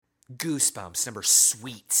Goosebumps number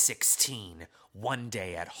Sweet 16. One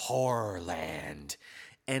day at Horrorland.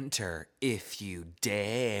 Enter if you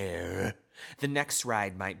dare. The next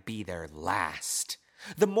ride might be their last.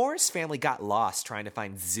 The Morris family got lost trying to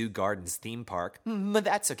find Zoo Gardens theme park, but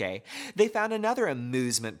that's okay. They found another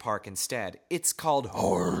amusement park instead. It's called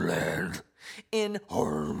Horrorland. In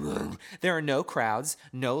Horrorland, there are no crowds,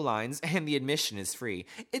 no lines, and the admission is free.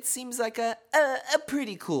 It seems like a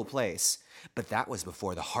pretty cool place. But that was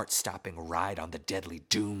before the heart-stopping ride on the Deadly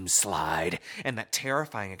Doom slide and that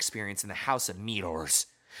terrifying experience in the House of Mirrors.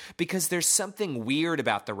 Because there's something weird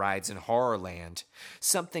about the rides in Horrorland.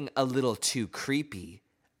 Something a little too creepy.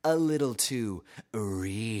 A little too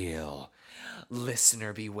real.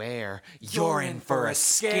 Listener beware, you're in for a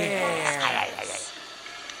scare.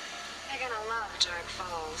 You're gonna love Dark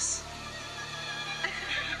Falls.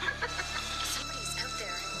 Somebody's out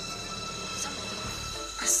there.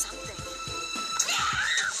 Somebody. Or something.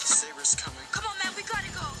 Saber's coming. Come on, man, we gotta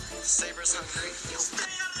go. Saber's hungry.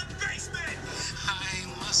 Stay out of the basement! I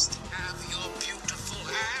must have your beautiful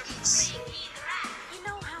hands. You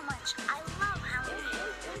know how much I love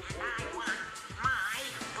Halloween. I want my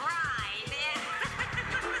bride.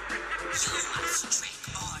 You must trick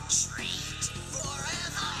or treat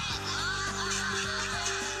forever!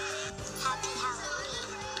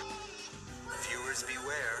 Viewers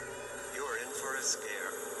beware. You're in for a scare.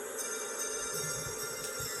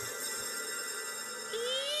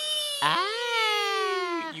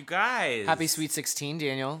 You guys. Happy Sweet 16,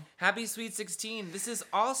 Daniel. Happy Sweet 16. This is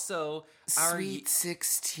also our Sweet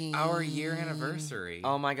 16. our year anniversary.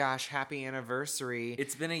 Oh my gosh, happy anniversary.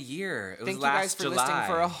 It's been a year. It Thank was you guys last for July. listening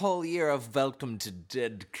for a whole year of Welcome to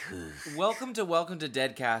Deadcast. Welcome to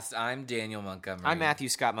Deadcast. I'm Daniel Montgomery. I'm Matthew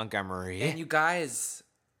Scott Montgomery. And you guys,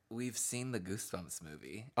 we've seen the Goosebumps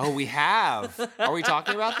movie. Oh, we have. Are we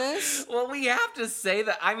talking about this? Well, we have to say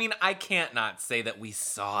that. I mean, I can't not say that we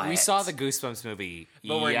saw it. We saw the Goosebumps movie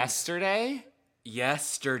But we're- yesterday.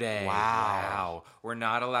 yesterday. Wow. We're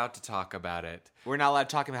not allowed to talk about it. We're not allowed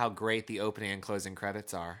to talk about how great the opening and closing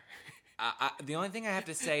credits are. The only thing I have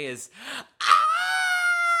to say is,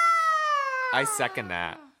 I second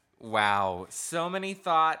that. wow, so many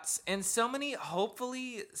thoughts and so many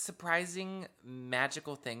hopefully surprising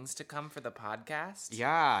magical things to come for the podcast.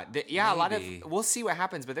 Yeah, a lot Maybe. of. We'll see what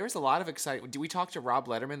happens, but there was a lot of excitement. We talked to Rob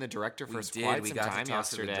Letterman, the director, for We did. quite We some got to time talk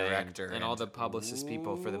to the yesterday, director and all and- the publicist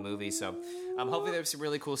people for the movie. So, hopefully, there's some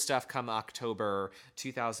really cool stuff come October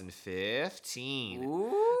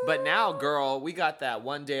 2015. But now, girl, we got that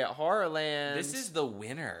One Day at Horrorland. This is the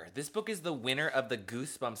winner. This book is the winner of the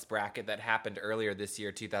Goosebumps bracket that happened earlier this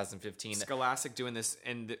year, 2015. Scholastic doing this,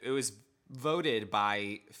 and it was voted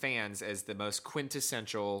by fans as the most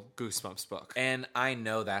quintessential Goosebumps book. And I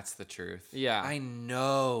know that's the truth. Yeah. I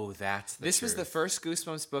know that's the This truth. was the first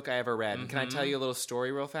Goosebumps book I ever read. And can I tell you a little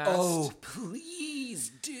story real fast? Oh, please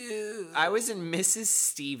do. I was in Mrs.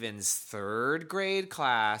 Stevens' third grade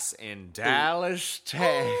class in Dallas,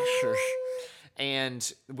 Texas.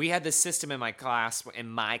 And we had this system in my class,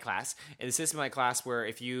 and the system in my class where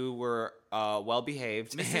if you were well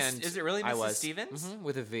behaved, and is it really I Mrs. was, Stevens?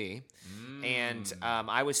 with a V, and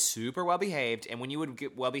I was super well behaved. And when you would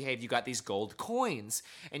get well behaved, you got these gold coins,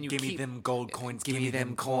 and you Give me keep, them gold coins. Give me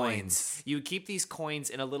them coins. You would keep these coins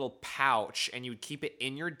in a little pouch, and you would keep it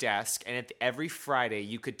in your desk. And every Friday,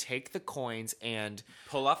 you could take the coins and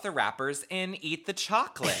Pull off the wrappers and eat the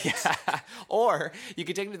chocolate. or you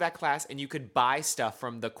could take them to that class and you could buy stuff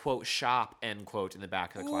from the quote shop end quote in the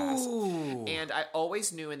back of the class. And I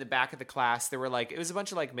always knew in the back of the class there were it was a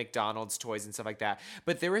bunch of McDonald's toys and stuff like that.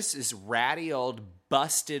 But there was this ratty old,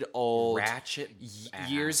 busted old, Ratchet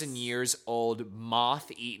years ass. and years old,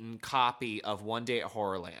 moth-eaten copy of One Day at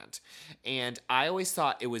Horrorland. And I always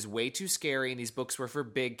thought it was way too scary and these books were for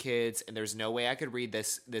big kids and there's no way I could read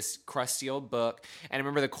this crusty old book. And I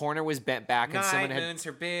remember the corner was bent back and Night moons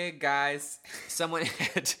are big, guys. someone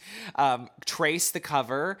had traced the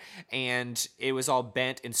cover and it was all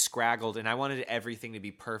bent and scraggled and I wanted everything to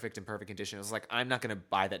be perfect in perfect condition. I was like, I'm not going to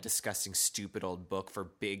buy that disgusting, stupid old book for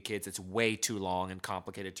big kids. It's way too long and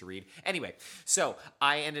complicated to read. Anyway, so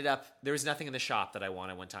I ended up, there was nothing in the shop that I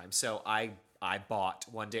wanted one time. So I bought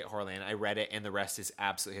One Day at Horrorland. I read it, and the rest is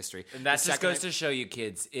absolute history. And that The just second goes to show you,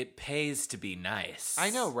 kids, it pays to be nice.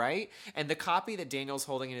 I know, right? And the copy that Daniel's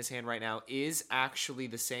holding in his hand right now is actually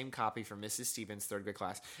the same copy from Mrs. Stevens' third grade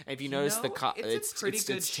class. And if you notice, know, it's in pretty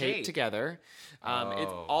good it's shape. taped together.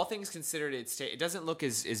 Oh. All things considered, it doesn't look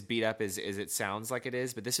as beat up as it sounds like it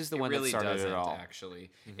is. But this is the one really that started doesn't, it all.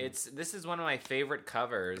 actually. This is one of my favorite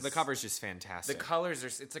covers. The cover's just The fantastic. colors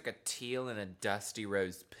are, it's like a teal and a dusty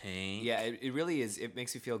rose pink. Yeah, it It really is. It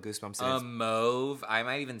makes me feel goosebumps. A mauve. I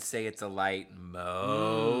might even say it's a light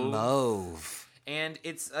mauve. Mauve. And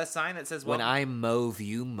it's a sign that says, When I mauve,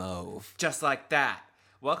 you mauve. just like that.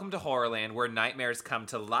 Welcome to Horrorland, where nightmares come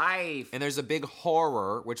to life. And there's a big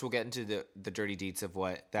horror, which we'll get into the dirty deets of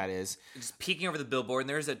what that is. Just peeking over the billboard, and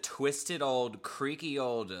there's a twisted old, creaky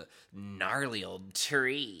old, gnarly old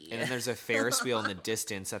tree. And then there's a Ferris wheel in the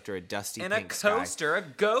distance after a dusty And a pink sky. coaster, a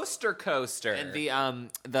ghoster coaster.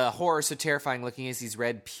 And the horror so terrifying looking is these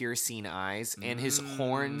red piercing eyes, and his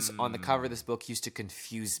horns on the cover of this book used to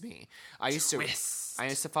confuse me. I used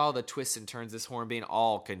to follow the twists and turns, this horn being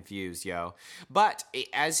all confused, yo. But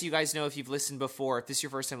as you guys know, if you've listened before, if this is your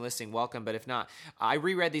first time listening, welcome. But if not, I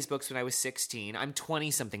reread these books when I was 16. I'm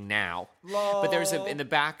 20 something now. Lol. But there's in the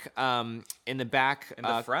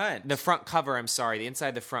front cover. I'm sorry, the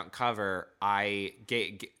inside the front cover. I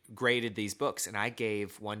graded these books, and I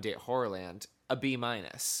gave One Day at Horrorland a B-.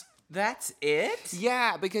 That's it?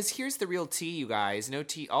 Yeah, because here's the real tea, you guys. No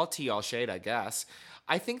tea, all shade, I guess.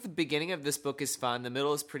 I think the beginning of this book is fun. The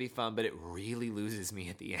middle is pretty fun, but it really loses me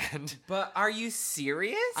at the end. But are you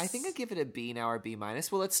serious? I think I give it a B now or B-. Well,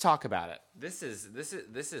 let's talk about it. This is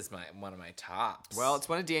one of my tops. Well, it's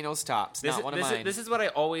one of Daniel's tops, not one of mine. This is what I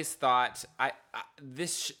always thought.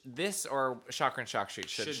 This or Shocker and Shock Street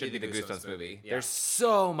should be the Goosebumps movie. Yeah. There's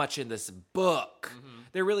so much in this book.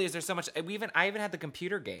 There really is. There's so much. I even had the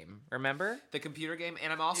computer game. Remember the computer game,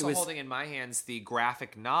 and I'm also holding in my hands the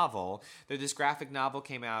graphic novel. This graphic novel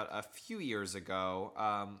came out a few years ago,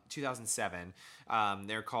 2007.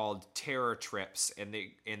 They're called Terror Trips, and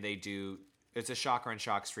they do. It's a Shocker and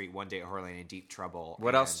Shock Street, One Day at Horrorland, in Deep Trouble.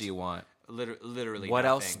 What else do you want? Literally what nothing.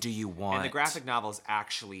 else do you want? And the graphic novel is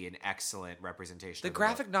actually an excellent representation. The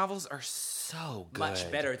graphic novels are so good. Much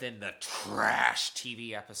better than the trash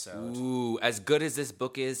TV episode. Ooh, as good as this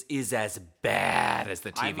book is as bad as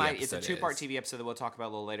the TV episode. It's a 2-part TV episode that we'll talk about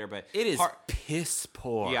a little later, but it is piss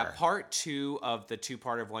poor. Yeah, part 2 of the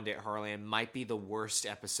 2-part of One Day at Horrorland might be the worst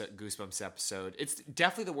Goosebumps episode. It's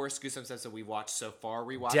definitely the worst Goosebumps episode we've watched so far,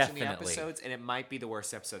 rewatching the episodes, and it might be the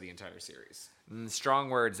worst episode of the entire series. Strong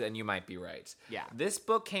words, and you might be right. Yeah. This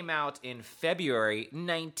book came out in February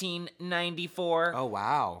 1994. Oh,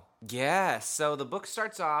 wow. Yeah, so the book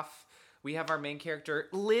starts off, we have our main character,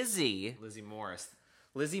 Lizzie. Lizzie Morris.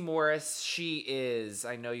 Lizzie Morris, she is,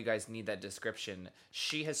 I know you guys need that description.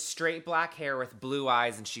 She has straight black hair with blue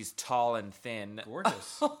eyes, and she's tall and thin.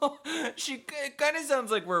 Gorgeous. She kind of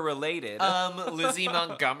sounds like we're related. Lizzie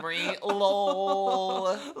Montgomery.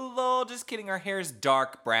 Lol. Lol, just kidding. Her hair's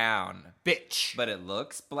dark brown. Bitch. But it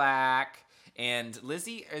looks black. And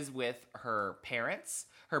Lizzie is with her parents,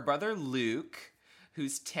 her brother Luke,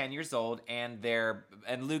 who's 10 years old, and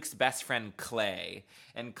Luke's best friend Clay.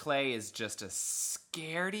 And Clay is just a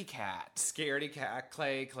scaredy cat. Scaredy cat.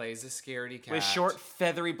 Clay's a scaredy cat. With short,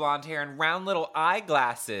 feathery blonde hair and round little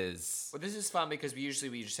eyeglasses. Well, this is fun because we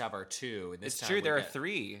just have our 2. And this It's time true, there are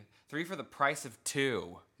 3. 3 for the price of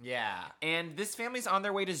 2. Yeah. And this family's on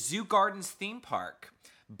their way to Zoo Gardens theme park.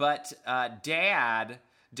 But Dad,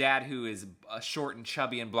 who is short and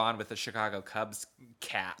chubby and blonde with a Chicago Cubs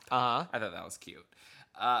cap. Uh-huh. I thought that was cute.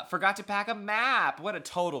 Forgot to pack a map. What a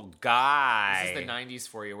total guy. This is the 90s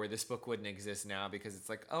for you, where this book wouldn't exist now because it's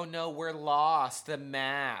like, oh no, we're lost. The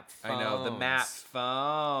map phones. I know, the map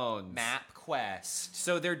phones. Map quest.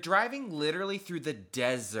 So they're driving literally through the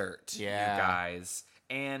desert, Yeah. you guys.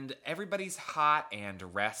 And everybody's hot and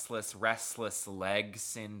restless leg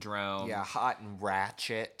syndrome. Yeah, hot and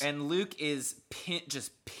ratchet. And Luke is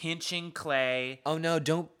just pinching Clay. Oh no,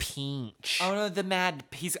 don't pinch. Oh no,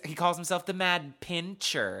 he calls himself the mad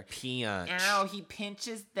pincher. Pinch. Ow, he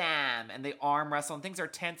pinches them. And they arm wrestle and things are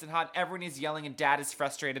tense and hot. Everyone is yelling and Dad is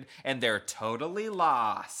frustrated and they're totally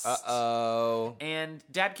lost. Uh-oh. And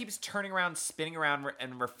Dad keeps turning around, spinning around,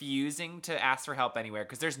 and refusing to ask for help anywhere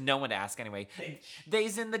because there's no one to ask anyway.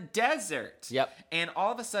 They's in the desert. Yep. And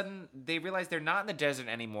all of a sudden, they realize they're not in the desert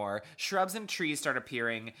anymore. Shrubs and trees start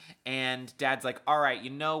appearing, and Dad's like, all right, you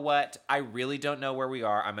know what? I really don't know where we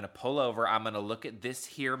are. I'm going to pull over. I'm going to look at this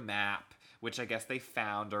here map, which I guess they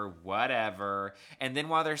found or whatever. And then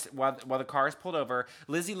while the car is pulled over,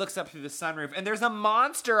 Lizzie looks up through the sunroof, and there's a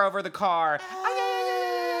monster over the car.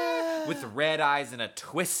 With red eyes and a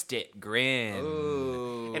twisted grin.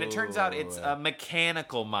 Ooh. And it turns out it's a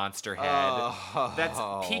mechanical monster head that's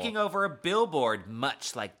peeking over a billboard,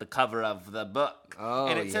 much like the cover of the book. Oh,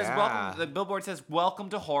 and it says, yeah. the billboard says, welcome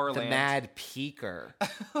to Horrorland. The Mad Peeker.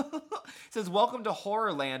 It says, welcome to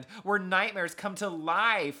Horrorland, where nightmares come to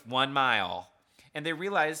life 1 mile. And they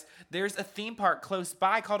realize there's a theme park close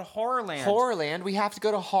by called Horrorland. Horrorland. We have to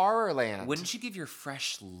go to Horrorland. Wouldn't you give your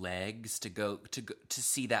fresh legs to go to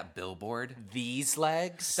see that billboard? These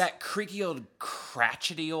legs? That creaky old,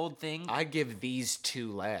 cratchety old thing? I give these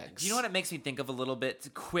 2 legs. You know what it makes me think of a little bit?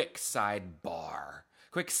 Quick sidebar.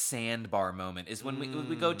 Quick sandbar moment is when we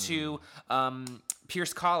go to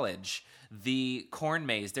Pierce College, the corn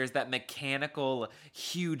maze. There's that mechanical,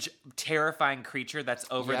 huge, terrifying creature that's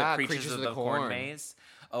over the creatures of the corn maze.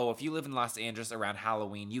 Oh, if you live in Los Angeles around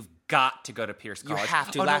Halloween, you've got to go to Pierce You College.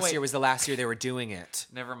 have to. Oh, Last year was the last year they were doing it.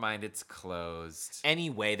 Never mind, it's closed.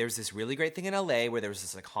 Anyway, there's this really great thing in LA where there was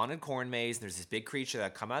this like haunted corn maze, and there's this big creature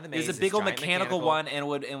that would come out of the maze. There's a big old giant mechanical one, and it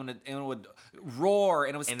would roar,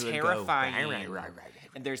 and it was And it would go, terrifying. right.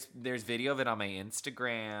 And there's video of it on my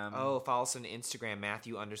Instagram. Oh, follow us on Instagram,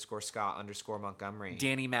 Matthew_Scott_Montgomery.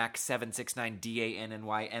 Danny Mac 769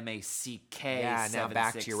 DANNYMACK. Yeah, now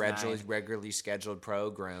back to your 769. regularly scheduled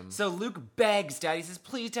program. So Luke begs Dad. He says,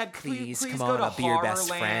 "Please, Dad, please come go on, to I'll be your best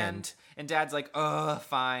Horrorland." friend. And Dad's like,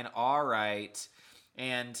 fine, all right."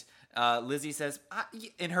 And Lizzie says,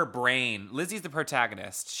 in her brain, Lizzie's the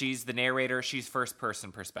protagonist. She's the narrator. She's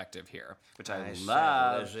first-person perspective here, which I Nice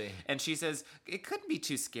love. job, Lizzie. And she says, "It couldn't be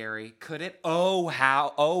too scary, could it?" Oh,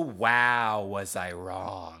 wow, was I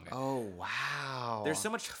wrong? Oh, wow. There's so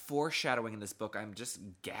much foreshadowing in this book. I'm just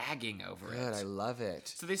gagging over good. it. I love it.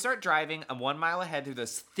 So they start driving 1 mile ahead through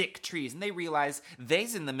those thick trees, and they realize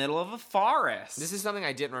they's in the middle of a forest. This is something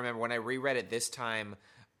I didn't remember when I reread it this time.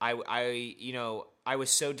 I was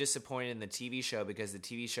so disappointed in the TV show because the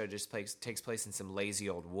TV show just takes place in some lazy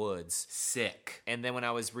old woods. sick. And then when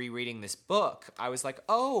I was rereading this book, I was like,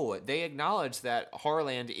 oh, they acknowledge that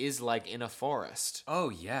Horrorland is like in a forest. Oh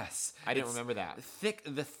yes, I didn't remember that.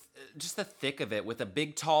 Just the thick of it, with a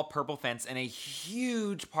big tall purple fence and a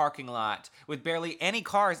huge parking lot with barely any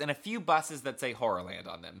cars and a few buses that say Horrorland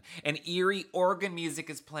on them. And eerie organ music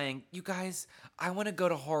is playing. You guys, I want to go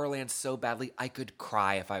to Horrorland so badly I could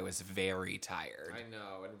cry if I was very tired. I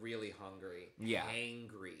know, and really hungry. Yeah.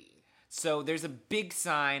 Angry. So there's a big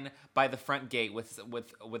sign by the front gate with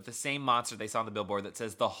the same monster they saw on the billboard that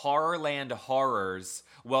says, "The Horrorland Horrors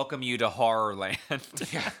welcome you to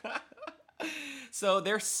Horrorland." Yeah. So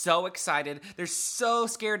they're so excited. They're so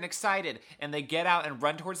scared and excited. And they get out and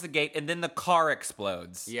run towards the gate, and then the car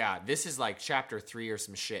explodes. Yeah, this is like chapter 3 or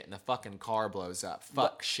some shit, and the fucking car blows up.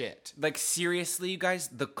 Fuck shit. Like, seriously, you guys,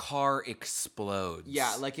 the car explodes.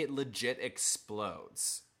 Yeah, like it legit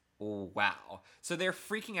explodes. Wow. So they're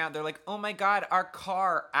freaking out. They're like, "Oh my God, our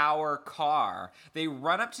car. They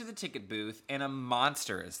run up to the ticket booth, and a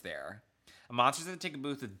monster is there. A monster's at the ticket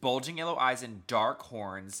booth with bulging yellow eyes and dark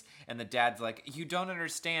horns. And the dad's like, "You don't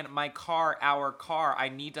understand. My car, our car. I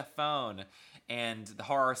need a phone." And the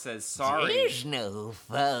horror says, "Sorry." There's no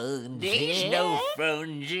phone. There's no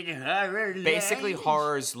phones in Horrorland. Basically,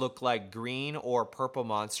 horrors look like green or purple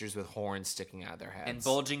monsters with horns sticking out of their heads. And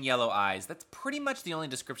bulging yellow eyes. That's pretty much the only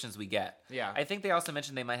descriptions we get. Yeah. I think they also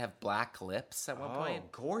mentioned they might have black lips at one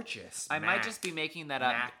point. Gorgeous. I might just be making that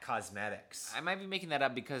up. MAC Cosmetics. I might be making that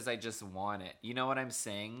up because I just want it. You know what I'm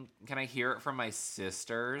saying? Can I hear it from my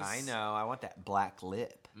sisters? I know. I want that black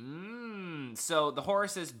lip. So the horror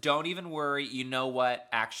says, "Don't even worry. You know what?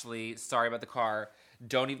 Actually, sorry about the car.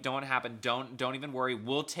 Don't want to happen. Don't even worry.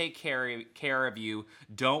 We'll take care of you.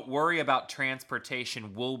 Don't worry about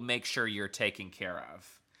transportation. We'll make sure you're taken care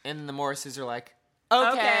of." And the Morrises are like,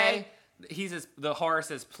 okay. He says, the horror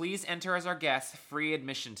says, "Please enter as our guest. Free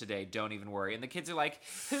admission today. Don't even worry." And the kids are like,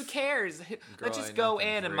 "Who cares? Let's just ain't go nothing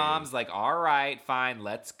in." And free. Mom's like, "All right, fine.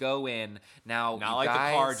 Let's go in." Now, Not you like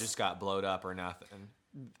guys, the car just got blowed up or nothing.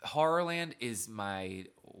 Horrorland is my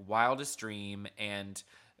wildest dream, and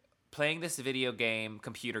playing this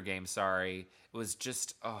computer game, was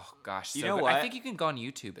just, oh gosh. You so know good. what? I think you can go on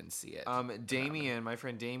YouTube and see it. Damien, my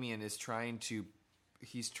friend Damien, is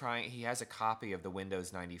he has a copy of the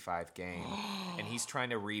Windows 95 game, and he's trying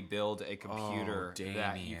to rebuild a computer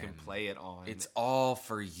that you can Damien. play it on. It's all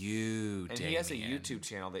for you, And Damien. he has a YouTube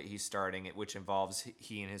channel that he's starting, which involves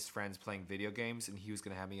he and his friends playing video games, and he was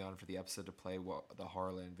going to have me on for the episode to play the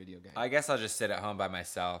Horrorland video game. I guess I'll just sit at home by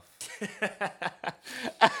myself.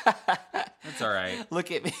 That's all right.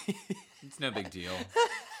 Look at me. It's no big deal.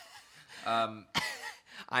 I'm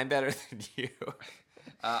better than you.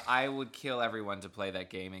 I would kill everyone to play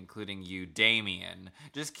that game, including you, Damien.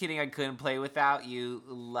 Just kidding, I couldn't play without you.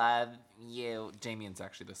 Love you. Damien's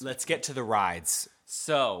actually this. Let's get to the rides.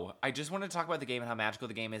 So, I just wanted to talk about the game and how magical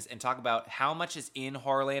the game is and talk about how much is in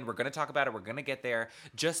Horrorland. We're going to talk about it. We're going to get there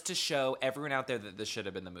just to show everyone out there that this should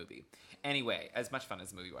have been the movie. Anyway, as much fun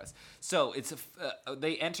as the movie was. So,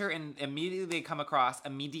 they enter and immediately they come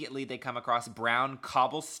across brown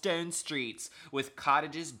cobblestone streets with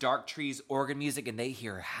cottages, dark trees, organ music, and they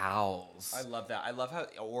hear howls. I love that. I love how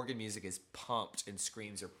organ music is pumped and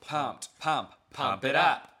screams are Pump Pump it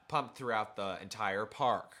up. Pumped throughout the entire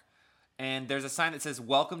park. And there's a sign that says,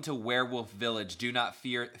 "Welcome to Werewolf Village. Do not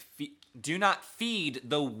feed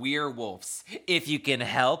the werewolves if you can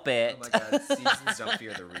help it." Oh my god, seasons don't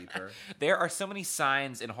fear the reaper. There are so many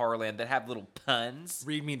signs in Horrorland that have little puns.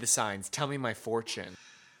 Read me the signs. Tell me my fortune.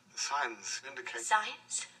 The signs indicate.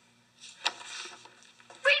 Signs?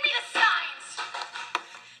 Read me the signs!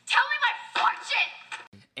 Tell me my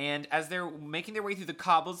fortune! And as they're making their way through the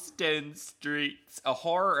cobblestone streets, a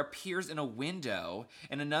horror appears in a window,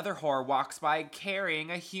 and another horror walks by carrying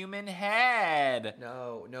a human head.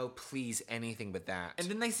 No, please, anything but that. And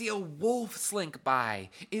then they see a wolf slink by.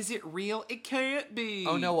 Is it real? It can't be.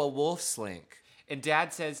 oh no, a wolf slink. And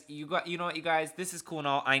Dad says, you know what, you guys, this is cool and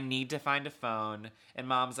all. I need to find a phone. And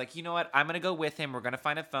Mom's like, you know what? I'm going to go with him. We're going to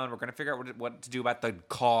find a phone. We're going to figure out what to do about the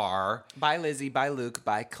car. Bye, Lizzie. Bye, Luke.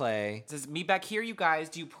 Bye, Clay. Says, meet back here, you guys.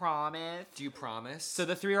 Do you promise? Do you promise? So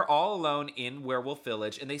the three are all alone in Werewolf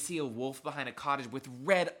Village, and they see a wolf behind a cottage with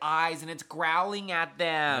red eyes, and it's growling at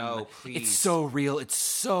them. No, please. It's so real. It's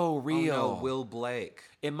so real. Oh, no, Will Blake.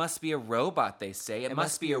 It must be a robot, they say. It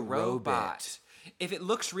must be a robot. robot. If it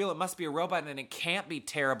looks real, it must be a robot, and it can't be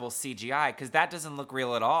terrible CGI, because that doesn't look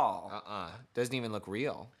real at all. Doesn't even look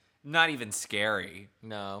real. Not even scary.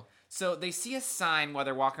 No. So they see a sign while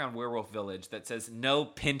they're walking around Werewolf Village that says, "No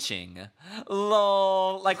pinching."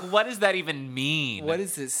 Lol. Like, what does that even mean? What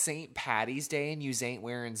is this, St. Patty's Day and you ain't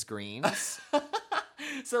wearing greens?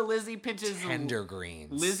 So Lizzie pinches... Tender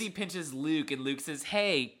greens. Lizzie pinches Luke, and Luke says,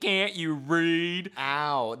 "Hey, can't you read?"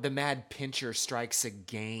 Ow, the mad pincher strikes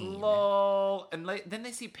again. Lol. And then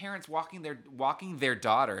they see parents walking their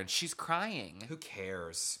daughter, and she's crying. Who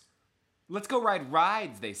cares? Let's go ride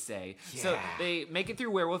rides, they say. So Yeah. they make it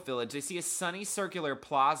through Werewolf Village. They see a sunny circular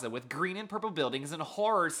plaza with green and purple buildings and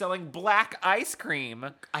horror selling black ice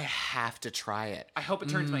cream. I have to try it. I hope it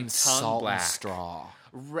turns my tongue Salt black. and straw.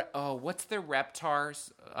 What's the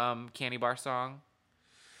Reptar's candy bar song?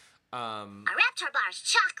 A Raptor bar's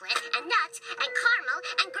chocolate and nuts and caramel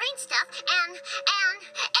and green stuff and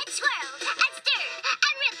it's swirled and stirred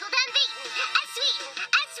and wrinkled and beaten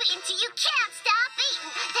and sweetened till you can't stop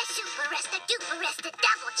eating. The superest, the duperest, the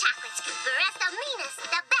double chocolate scooperest, the meanest,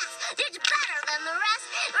 the best, it's better than the rest.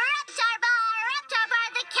 Raptor bar,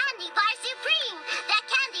 the candy bar supreme, the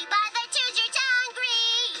candy bar that chews your tongue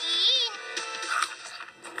green.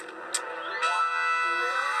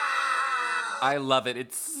 I love it.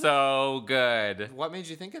 It's so good. What made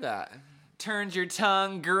you think of that? Turns your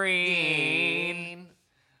tongue green.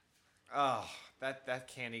 Oh, that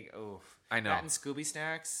candy. Oh, I know. That and Scooby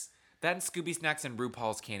Snacks That and Scooby Snacks and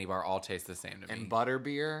RuPaul's candy bar all taste the same to me. and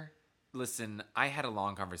Butterbeer. Listen, I had a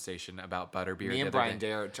long conversation about Butterbeer. Me the and other Brian day.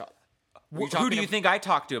 Dare. Who do you think I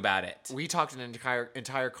talked to about it? We talked an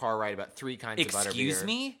entire car ride about 3 kinds of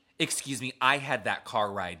butterbeer. Excuse me. I had that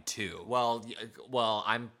car ride too. Well,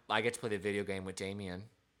 I get to play the video game with Damien.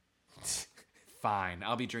 Fine.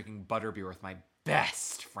 I'll be drinking Butterbeer with my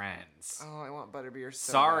best friends. Oh, I want butterbeer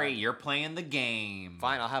so Sorry, bad. you're playing the game.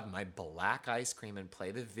 Fine, I'll have my black ice cream and play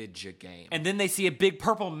the Vidya game. And then they see a big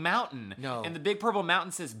purple mountain. No. And the big purple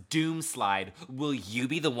mountain says Doom Slide. Will you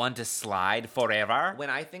be the one to slide forever? when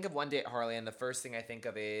I think of One Day at Harland, the first thing I think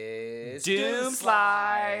of is Doom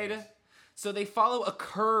Slide. So they follow a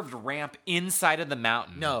curved ramp inside of the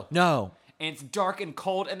mountain. No. And it's dark and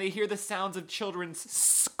cold, and they hear the sounds of children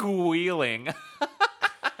squealing.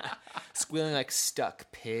 Squealing like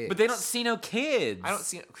stuck pigs. But they don't see no kids. I don't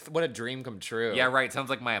see. What a dream come true. Yeah, right. Sounds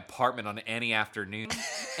like my apartment on any afternoon.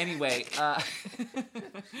 Anyway,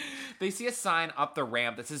 they see a sign up the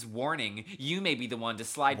ramp that says, "Warning, you may be the one to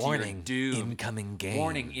slide Warning, to your doom." incoming game.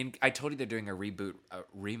 Warning, I told you they're doing a reboot,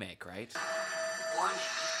 remake, right? Warning,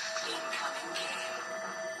 incoming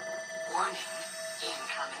game. Warning,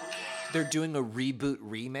 incoming game. They're doing a reboot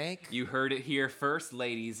remake? You heard it here first,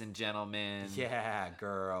 ladies and gentlemen. Yeah,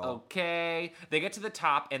 girl. Okay. They get to the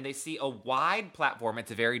top and they see a wide platform.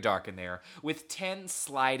 It's very dark in there with 10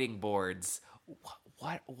 sliding boards.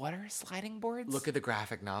 What are sliding boards? Look at the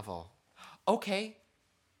graphic novel. Okay.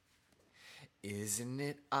 Isn't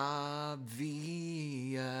it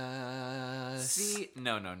obvious? See,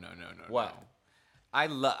 no. What? no.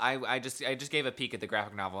 I just gave a peek at the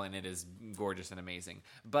graphic novel, and it is gorgeous and amazing.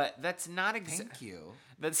 But that's not Thank you.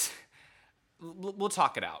 That's. We'll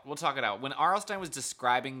talk it out. When Arlstein was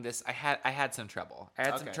describing this, I had some trouble. I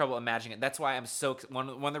had some trouble imagining it. That's why I'm so one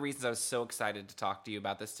of the reasons I was so excited to talk to you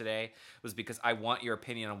about this today was because I want your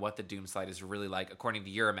opinion on what the Doom Slide is really like according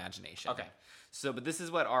to your imagination. Okay. So, but this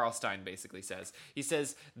is what Arlstein basically says. He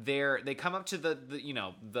says they come up to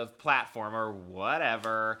the platform or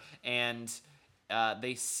whatever, and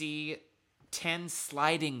they see 10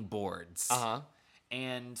 sliding boards.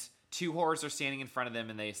 And 2 horrors are standing in front of them,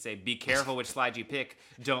 and they say, "Be careful which slide you pick.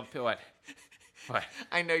 Don't pick what." What?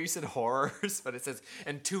 I know you said horrors, but it says,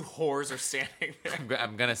 and 2 whores are standing there.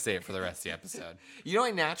 I'm gonna say it for the rest of the episode. You know, I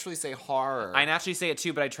naturally say horror. I naturally say it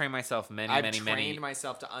too, but I train myself I've trained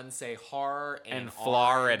myself to unsay horror and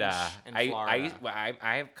Florida. And Florida.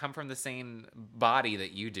 I have come from the same body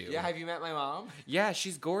that you do. Yeah, have you met my mom? Yeah,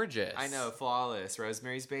 she's gorgeous. I know, flawless,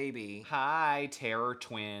 Rosemary's Baby. Hi, Terror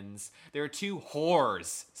Twins. There are 2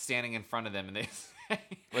 whores standing in front of them, and they say,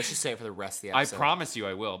 Let's just say it for the rest of the I episode. promise you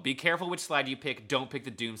I will. Be careful which slide you pick. Don't pick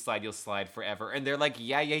the Doom Slide. You'll slide forever. And they're like,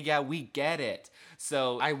 yeah, we get it.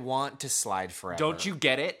 So I want to slide forever. don't you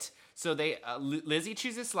get it? So they Lizzie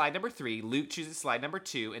chooses slide number 3, Luke chooses slide number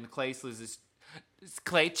 2, and Clay chooses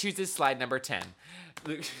slide number 10.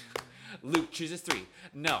 Luke chooses 3.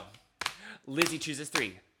 No. Lizzie chooses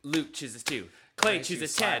 3. Luke chooses 2. Clay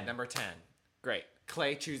chooses 10. Slide number 10. Great.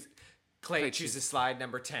 Clay chooses slide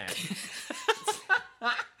number 10.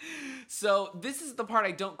 So this is the part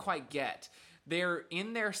I don't quite get. They're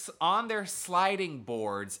on their sliding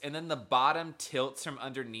boards, and then the bottom tilts from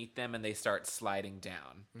underneath them, and they start sliding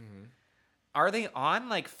down. Mm-hmm. Are they on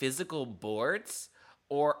like physical boards,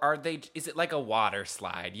 or is it like a water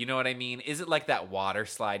slide? You know what I mean? Is it like that water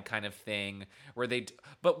slide kind of thing where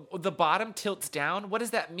but the bottom tilts down? What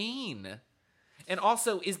does that mean? And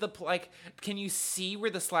also, can you see where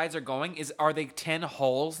the slides are going? Are they 10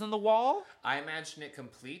 holes in the wall? I imagine it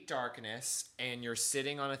complete darkness, and you're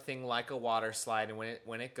sitting on a thing like a water slide, and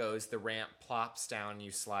when it goes, the ramp plops down, and you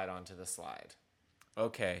slide onto the slide.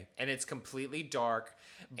 Okay. And it's completely dark.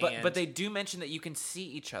 But they do mention that you can see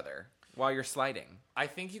each other while you're sliding. I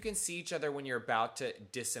think you can see each other when you're about to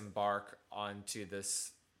disembark onto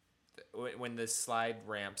this, when the slide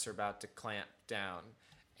ramps are about to clamp down.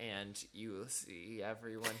 And you see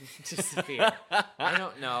everyone disappear. I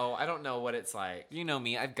don't know what it's like. You know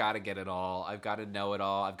me. I've got to get it all. I've got to know it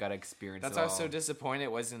all. I've got to experience That's it all. why I was so disappointed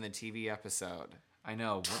it wasn't in the TV episode. I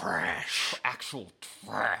know. Trash. Actual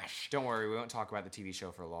trash. Don't worry, we won't talk about the TV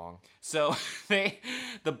show for long. So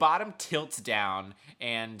the bottom tilts down,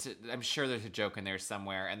 and I'm sure there's a joke in there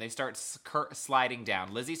somewhere, and they start sliding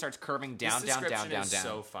down. Lizzie starts curving down, down, down, down, is down.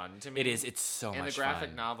 so fun to me. It is. It's so much fun. And the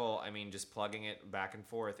graphic novel, I mean, just plugging it back and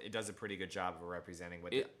forth, it does a pretty good job of representing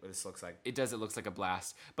what this looks like. It does. It looks like a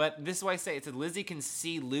blast. But this is why I say Lizzie can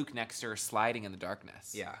see Luke next to her sliding in the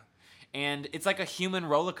darkness. Yeah. And it's like a human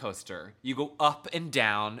roller coaster. You go up and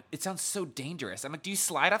down. It sounds so dangerous. I'm like, do you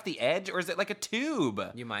slide off the edge, or is it like a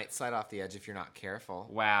tube? You might slide off the edge if you're not careful.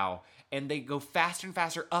 Wow. And they go faster and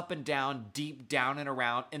faster, up and down, deep down and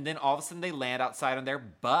around, and then all of a sudden they land outside on their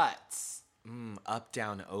butts. Up,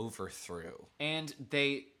 down, over, through. And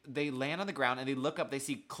they land on the ground, and they look up. They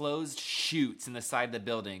see closed chutes in the side of the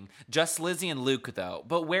building. Just Lizzie and Luke, though.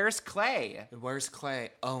 But where's Clay? Where's Clay?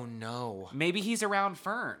 Oh, no. Maybe he's around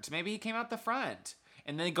front. Maybe he came out the front.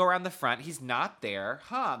 And then they go around the front. He's not there.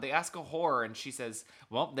 They ask a horror, and she says,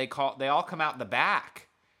 well, they all come out the back.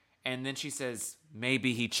 And then she says,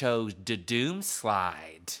 maybe he chose the Doom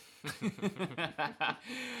Slide.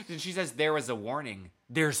 Then she says, there was a warning.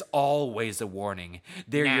 There's always a warning.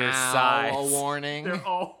 They're your size. A warning. They're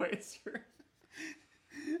always your...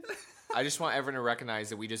 I just want everyone to recognize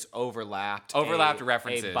that we just overlapped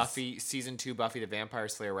references. A Buffy season 2 Buffy the Vampire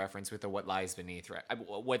Slayer reference with the What Lies Beneath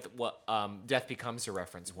with what Death Becomes a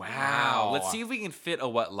reference. Wow. Let's see if we can fit a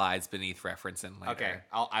What Lies Beneath reference in later. Okay,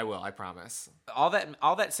 I will. I promise. All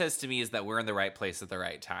that says to me is that we're in the right place at the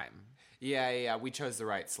right time. Yeah. We chose the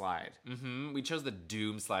right slide. Mm-hmm. We chose the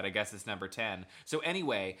Doom Slide. I guess it's number 10. So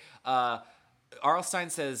anyway,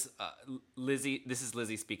 Arlstein says, Lizzie, this is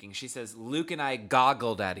Lizzie speaking. She says, Luke and I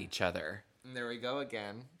goggled at each other. And there we go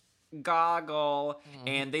again. Goggle.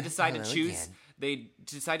 And they decide to choose. Again. They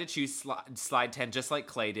decide to choose slide 10 just like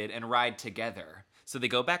Clay did and ride together. So they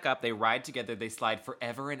go back up, they ride together, they slide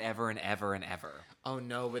forever and ever and ever and ever. Oh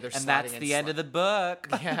no, where they're And sliding that's the end of the book.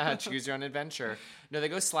 Yeah, choose your own adventure. No, they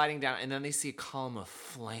go sliding down, and then they see a column of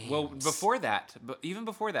flames. Well, before that, but even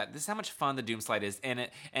before that, this is how much fun the Doom Slide is.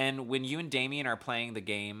 And when you and Damien are playing the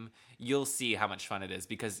game, you'll see how much fun it is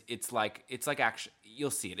because it's like actually you'll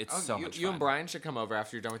see it. It's so much fun. You and Brian should come over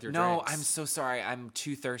after you're done with your No, drinks. I'm so sorry. I'm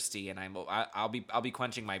too thirsty, and I'll be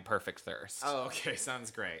quenching my perfect thirst. Oh, okay, sounds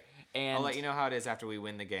great. And I'll let you know how it is after we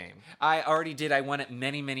win the game. I already did. I won it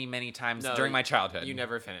many, many, many times during my childhood. You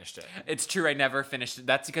never finished it. It's true. I never finished it.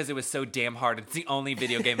 That's because it was so damn hard. It's the only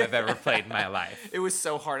video game I've ever played in my life. It was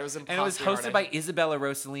so hard. It was impossible. And it was hosted by Isabella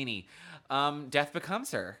Rossellini. Death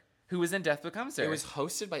Becomes Her. Who was in Death Becomes Her? It was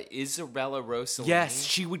hosted by Isabella Rossellini. Yes,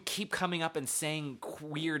 she would keep coming up and saying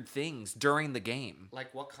weird things during the game.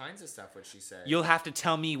 Like, what kinds of stuff would she say? You'll have to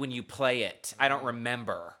tell me when you play it. I don't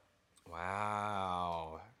remember.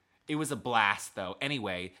 Wow. It was a blast, though.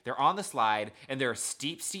 Anyway, they're on the slide, and there are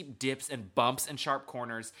steep, steep dips and bumps and sharp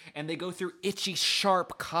corners, and they go through itchy,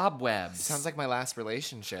 sharp cobwebs. Sounds like my last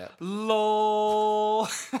relationship. LOL.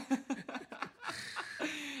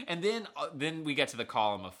 And then we get to the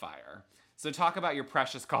column of fire. So talk about your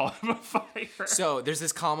precious column of fire. So there's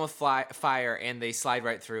this column of fire, and they slide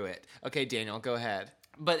right through it. Okay, Daniel, go ahead.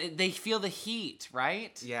 But they feel the heat,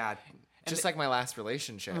 right? Yeah, just like my last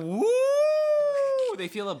relationship. Woo! They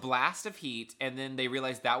feel a blast of heat, and then they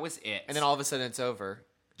realize that was it. And then all of a sudden it's over.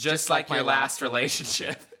 just like my last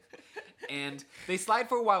relationship. And they slide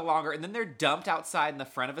for a while longer, and then they're dumped outside in the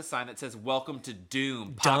front of a sign that says "Welcome to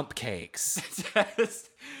Doom." Dump cakes.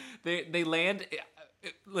 They land.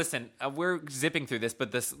 Listen, we're zipping through this,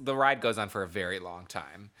 but the ride goes on for a very long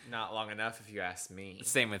time. Not long enough, if you ask me.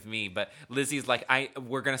 Same with me, but Lizzie's like,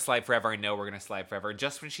 we're gonna slide forever. I know we're gonna slide forever.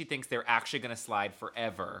 Just when she thinks they're actually gonna slide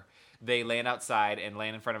forever, they land outside and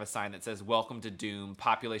land in front of a sign that says "Welcome to Doom.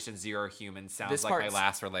 Population 0 humans." Sounds This like my part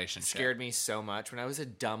last relationship. Scared me so much. When I was a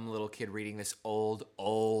dumb little kid reading this old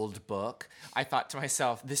book, I thought to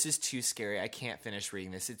myself, this is too scary. I can't finish reading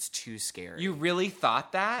this. It's too scary. You really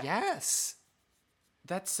thought that? Yes.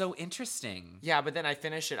 That's so interesting. Yeah, but then I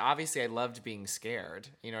finished it. Obviously, I loved being scared.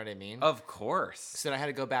 You know what I mean? Of course. So then I had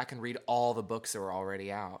to go back and read all the books that were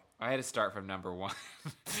already out. I had to start from number 1.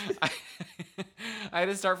 I had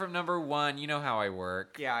to start from number 1. You know how I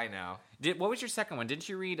work. Yeah, I know. What was your second one? Didn't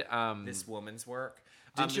you read This Woman's Work.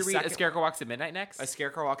 Didn't you the read A second- Scarecrow Walks at Midnight next? A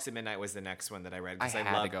Scarecrow Walks at Midnight was the next one that I read because I I,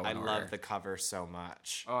 had to love, go in I order. love the cover so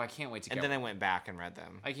much. Oh, I can't wait to get And then one. I went back and read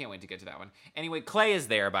them. I can't wait to get to that one. Anyway, Clay is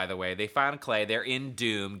there, by the way. They found Clay. They're in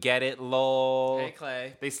Doom. Get it? Lol. Hey,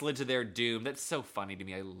 Clay. They slid to their doom. That's so funny to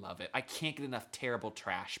me. I love it. I can't get enough terrible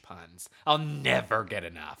trash puns. I'll never get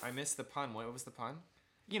enough. I missed the pun. What was the pun?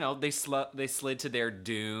 You know, they slid to their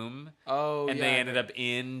doom. Oh, and yeah, they ended up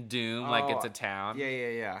in Doom like it's a town.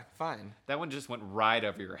 Yeah. Fun. That one just went right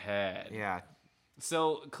over your head. Yeah.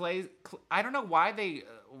 So Clay, I don't know why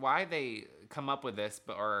they come up with this,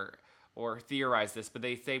 but or theorize this, but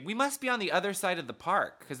they say we must be on the other side of the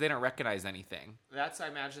park because they don't recognize anything. I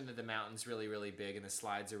imagine that the mountain's really, really big and the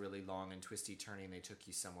slides are really long and twisty turning. They took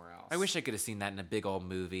you somewhere else. I wish I could have seen that in a big old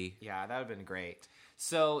movie. Yeah, that would have been great.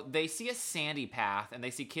 So they see a sandy path and they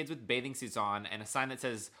see kids with bathing suits on and a sign that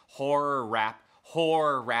says Horror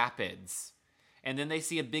Rapids. And then they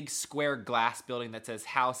see a big square glass building that says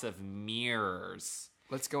House of Mirrors.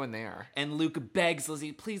 Let's go in there. And Luke begs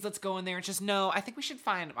Lizzie, please let's go in there. And she's, no, I think we should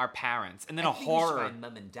find our parents. And then a horror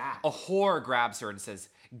Mom and Dad. A horror grabs her and says,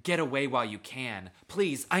 get away while you can.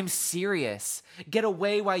 Please, I'm serious. Get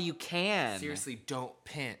away while you can. Seriously, don't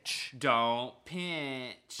pinch. Don't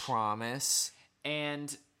pinch. Promise.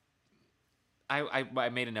 And I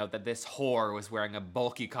made a note that this whore was wearing a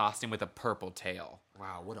bulky costume with a purple tail.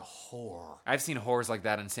 Wow, what a whore. I've seen whores like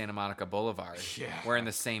that in Santa Monica Boulevard. Yeah. Wearing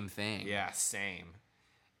the same thing. Yeah, same.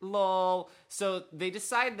 Lol. So they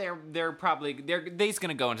decide they're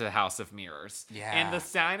gonna go into the House of Mirrors. Yeah. And the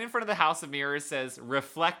sign in front of the House of Mirrors says,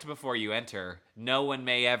 reflect before you enter. No one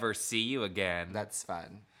may ever see you again. That's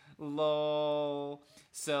fun. Lol.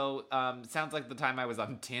 So, sounds like the time I was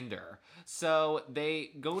on Tinder. So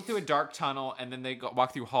they go through a dark tunnel and then they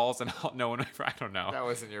walk through halls and no one, I don't know. That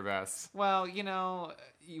wasn't your best. Well, you know,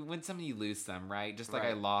 you win some, you lose some, right? Just like I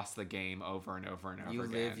Right. lost the game over and over and over You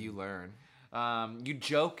again. live, you learn. You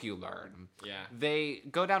joke, you learn. Yeah. They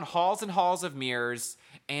go down halls and halls of mirrors,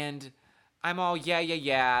 and I'm all,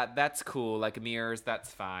 yeah, that's cool. Like, mirrors,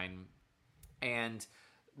 that's fine. And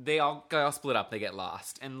they all split up. They get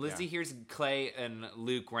lost. And Lizzie hears Clay and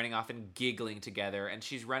Luke running off and giggling together, and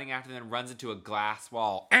she's running after them and runs into a glass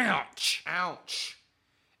wall. Ouch! Ouch!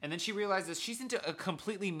 And then she realizes she's into a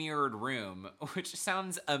completely mirrored room, which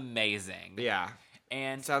sounds amazing. Yeah.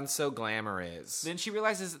 And Sounds so glamorous. then she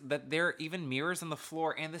realizes that there are even mirrors on the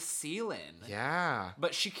floor and the ceiling. Yeah.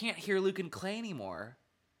 But she can't hear Luke and Clay anymore.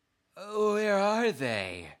 Oh, where are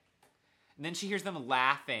they? And then she hears them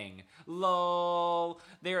laughing. Lol.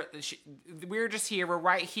 We're just here. We're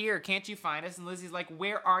right here. Can't you find us? And Lizzie's like,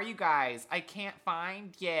 where are you guys? I can't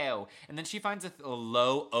find you. And then she finds a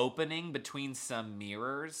low opening between some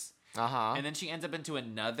mirrors. Uh-huh. And then she ends up into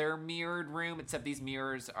another mirrored room, except these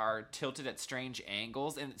mirrors are tilted at strange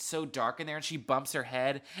angles, and it's so dark in there, and she bumps her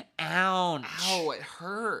head. Ouch. Ow, it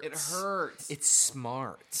hurts. It hurts. It's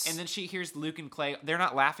smart. And then she hears Luke and Clay. They're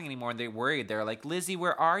not laughing anymore, and they're worried. They're like, Lizzie,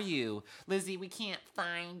 where are you? Lizzie, we can't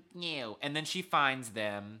find you. And then she finds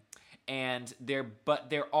them, and they're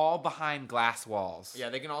all behind glass walls. Yeah,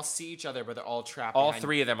 they can all see each other, but they're all trapped All behind,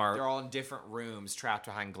 three of them are. They're all in different rooms, trapped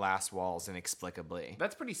behind glass walls inexplicably.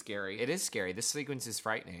 That's pretty scary. It is scary. This sequence is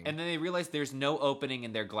frightening. And then they realize there's no opening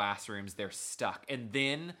in their glass rooms. They're stuck. And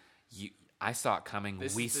then I saw it coming.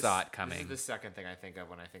 We saw it coming. This is the second thing I think of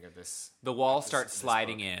when I think of this. The walls this- start this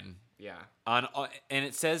sliding book. in. Yeah. And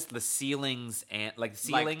it says the ceilings and the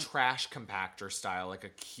ceiling Like trash compactor style, like a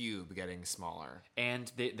cube getting smaller.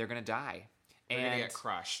 and they're gonna die. They're and gonna get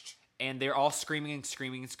crushed. and they're all screaming and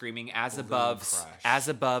screaming and screaming as Balloon above, crush. as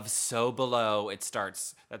above, so below. It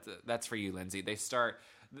starts. That's for you, Lindsay. They start.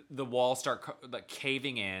 The walls start like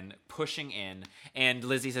caving in, pushing in, and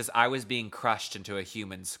Lizzie says, "I was being crushed into a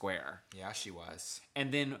human square." Yeah, she was.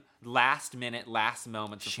 And then last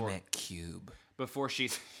moment She before meant cube. before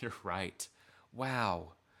she's. You're right.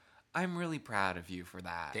 Wow, I'm really proud of you for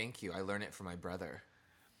that. Thank you. I learned it from my brother.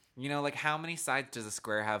 You know, like how many sides does a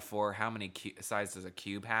square have? 4? How many sides does a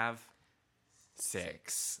cube have?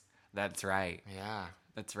 6. That's right. Yeah,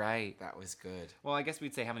 That's right. that was good. Well, I guess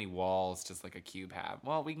we'd say how many walls does like a cube have?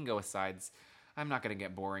 Well, we can go with sides. I'm not going to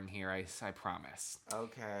get boring here, I promise.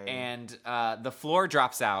 Okay. And the floor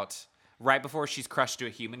drops out right before she's crushed to a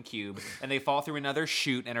human cube, and they fall through another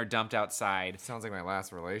chute and are dumped outside. sounds like my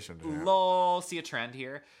last relationship. Lol, see a trend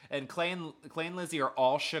here. And Clay and Lizzie are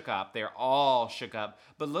all shook up. They're all shook up.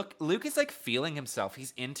 But look, Luke is like feeling himself.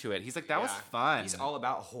 He's into it. He's like, that was fun. He's all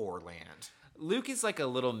about Horrorland. Luke is like a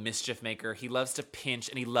little mischief maker. He loves to pinch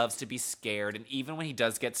and he loves to be scared. And even when he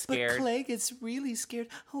does get scared, Clay gets really scared.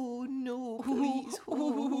 Oh no, please.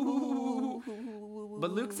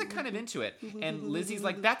 but Luke's like kind of into it. And Lizzie's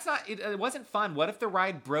like, that's not, it wasn't fun. What if the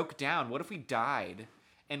ride broke down? What if we died?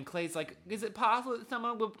 And Clay's like, is it possible that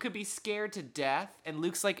someone could be scared to death? And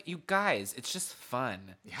Luke's like, you guys, it's just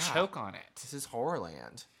fun. Yeah. Choke on it. This is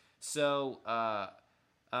Horrorland. So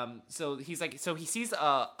he's like, so he sees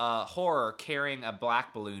a horror carrying a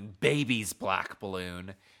black balloon, baby's black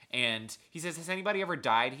balloon, and he says, "Has anybody ever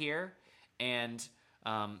died here?" And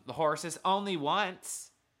the horror says, "Only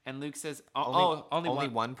once." And Luke says, only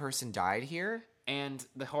one. one person died here? And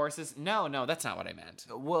the horror says, "No, that's not what I meant.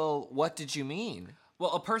 Well, what did you mean?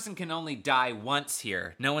 Well, a person can only die once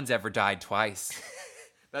here. No one's ever died twice."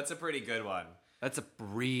 That's a pretty good one. That's a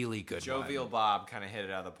really good Jovial one. Bob kind of hit it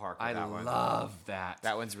out of the park with I that one. love that.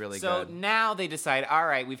 That one's really so good. now they decide, all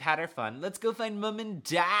right, we've had our fun. Let's go find Mom and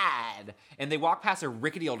Dad. And they walk past a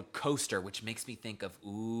rickety old coaster, which makes me think of,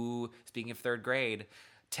 speaking of third grade,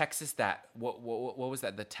 Texas, what was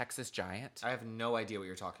that? The Texas Giant? I have no idea what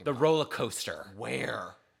you're talking The about. roller coaster.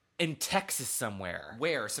 Where? In Texas somewhere.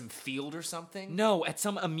 Where? Some field or something? No, at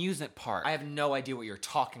some amusement park. I have no idea what you're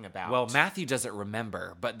talking about. Well, Matthew doesn't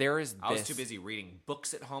remember, but there is this. I was too busy reading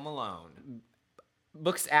books at home alone.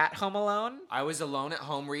 Books at Home Alone? I was alone at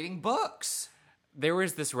home reading books. There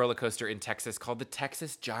was this roller coaster in Texas called the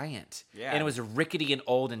Texas Giant. Yeah. And it was rickety and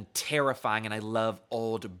old and terrifying, and I love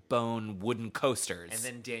old bone wooden coasters. And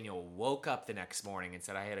then Daniel woke up the next morning and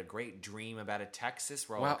said, I had a great dream about a Texas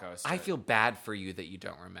roller coaster. I feel bad for you that you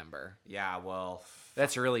don't remember. Yeah, well...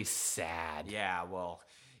 That's really sad. Yeah, well...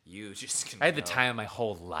 You just can I had the go. time of my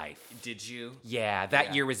whole life. Did you? Yeah, that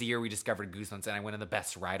Yeah. year was the year we discovered Goosebumps, and I went on the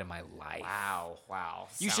best ride of my life. Wow.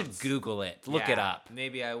 You should Sounds- Google it. Look it Yeah, up.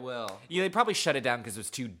 Maybe I will. Yeah, they probably shut it down because it was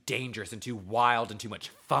too dangerous and too wild and too much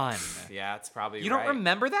fun. Yeah, it's probably You right. don't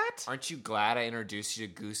remember that? Aren't you glad I introduced you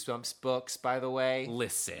to Goosebumps books, by the way?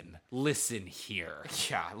 Listen here.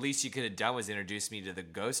 Yeah, at least you could have done was introduce me to the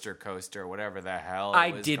Ghoster Coaster, whatever the hell I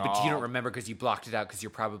it was did, but you called. don't remember because you blocked it out because you're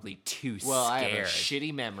probably too Well, I scared. have a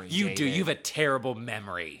shitty memory, You do. David. You have a terrible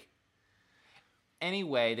memory.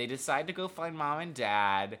 Anyway, they decide to go find Mom and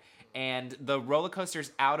Dad, and the roller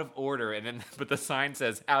coaster's out of order. But the sign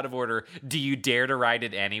says "out of order." Do you dare to ride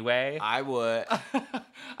it anyway? I would.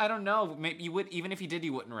 I don't know. Maybe you would. Even if you did,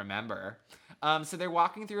 you wouldn't remember. So they're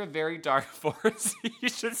walking through a very dark forest. You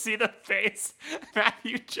should see the face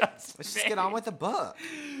Matthew just Let's just get on with the book.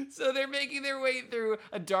 So they're making their way through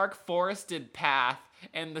a dark forested path,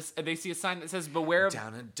 and they see a sign that says, "Beware of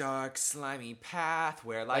Down a dark, slimy path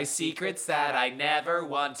where my lie secrets that I never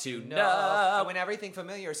want to know." When everything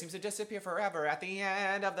familiar seems to disappear forever, at the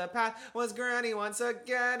end of the path was Granny once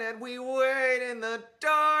again, and we wait in the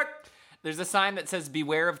dark. There's a sign that says,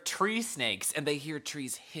 "Beware of tree snakes," and they hear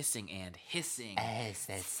trees hissing and hissing.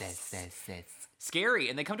 Scary,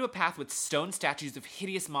 and they come to a path with stone statues of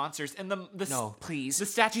hideous monsters, and No, please. the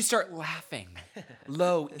statues start laughing,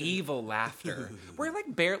 low, evil laughter. We're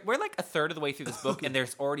like a third of the way through this book, and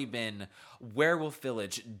there's already been Werewolf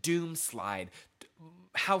Village, Doom Slide,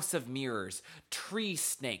 House of Mirrors, tree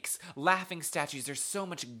snakes, laughing statues. There's so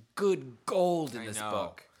much good gold in this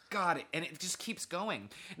book. God, and it just keeps going.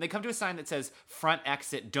 And they come to a sign that says, "Front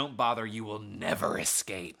exit, don't bother, you will never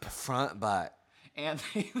escape." Front butt. And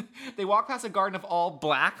they walk past a garden of all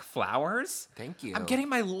black flowers. Thank you. I'm getting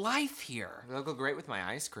my life here. They'll go great with my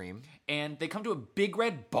ice cream. And they come to a big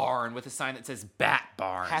red barn with a sign that says Bat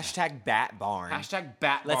Barn. Hashtag Bat Barn. Hashtag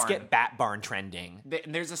Bat Barn. Let's get Bat Barn trending.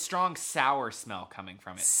 And there's a strong sour smell coming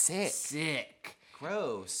from it. Sick.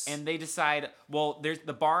 Gross. And they decide, well,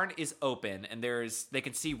 the barn is open, and they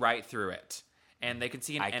can see right through it. And they can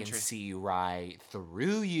see an entrance. I can see right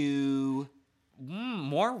through you.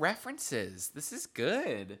 More references. This is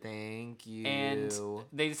good. Thank you. And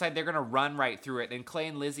they decide they're going to run right through it. And Clay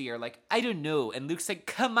and Lizzie are like, "I don't know." And Luke's like,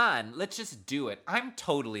 "Come on, let's just do it." I'm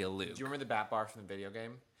totally a Luke. Do you remember the Bat Bar from the video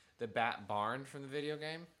game? The Bat Barn from the video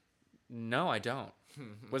game? No, I don't.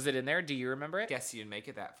 Was it in there? Do you remember it? Guess you didn't make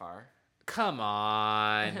it that far. Come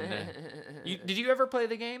on. Did you ever play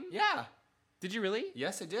the game? Yeah. Did you really?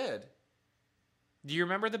 Yes, I did. Do you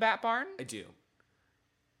remember the Bat Barn? I do.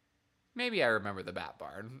 Maybe I remember the Bat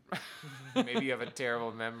Barn. Maybe you have a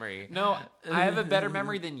terrible memory. No, I have a better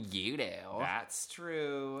memory than you do. That's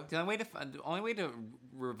true. The only way to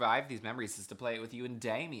revive these memories is to play it with you and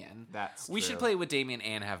Damien. That's We true. should play it with Damien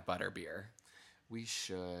and have butterbeer. We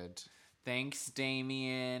should. Thanks,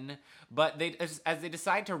 Damien. But as they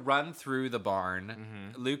decide to run through the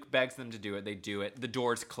barn, Luke begs them to do it. They do it. The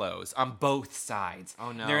doors close on both sides.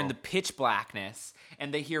 Oh, no. They're in the pitch blackness,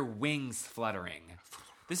 and they hear wings fluttering.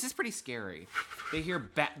 This is pretty scary. They hear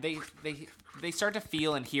they start to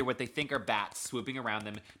feel and hear what they think are bats swooping around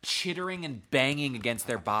them, chittering and banging against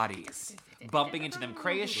their bodies, bumping into them.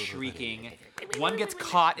 Cray is shrieking. One gets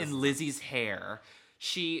caught in Lizzie's hair.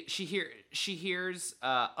 She hears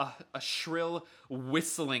a shrill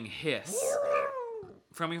whistling hiss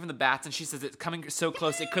coming from the bats, and she says it's coming so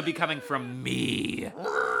close it could be coming from me.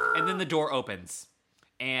 And then the door opens,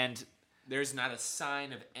 and There's not a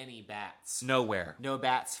sign of any bats. nowhere. No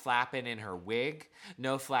bats flapping in her wig.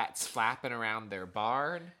 No flats flapping around their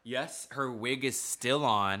barn. Yes, her wig is still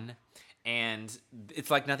on, and it's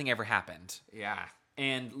like nothing ever happened. Yeah.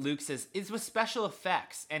 And Luke says, "It's with special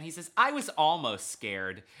effects." And he says, "I was almost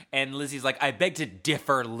scared." And Lizzie's like, "I beg to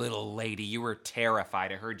differ, little lady. You were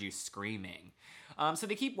terrified. I heard you screaming." So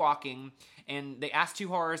they keep walking, and they ask two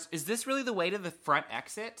horrors, "Is this really the way to the front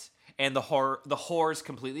exit?" And the whores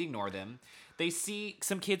completely ignore them. They see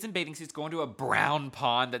some kids in bathing suits going to a brown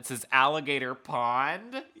pond that says Alligator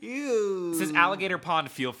Pond. Ew. It says Alligator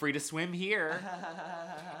Pond, feel free to swim here.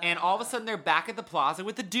 And all of a sudden, they're back at the plaza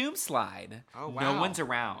with the Doom Slide. Oh, wow. No one's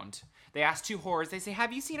around. They ask two whores, they say,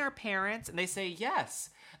 "Have you seen our parents?" And they say,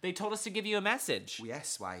 "Yes. They told us to give you a message."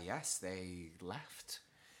 Yes, they left.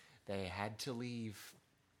 They had to leave.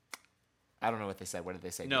 I don't know what they said. What did they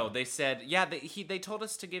say? No, they said, yeah, they told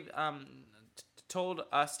us to give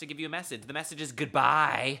you a message. The message is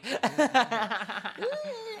goodbye.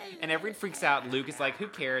 And everyone freaks out. Luke is like, "Who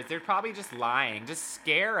cares? They're probably just lying. Just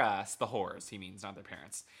scare us." The whores, he means, not their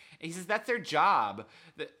parents. And he says, "That's their job.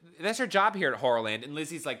 That's their job here at Horrorland." And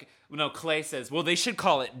Lizzie's like, no, Clay says, "Well, they should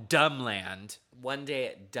call it Dumbland." One day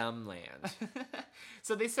at Dumbland.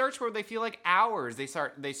 So they search for, they feel like hours. They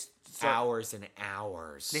start Hours and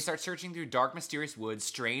hours. They start searching through dark, mysterious woods,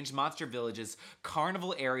 strange monster villages,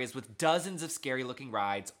 carnival areas with dozens of scary-looking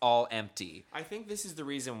rides, all empty. I think this is the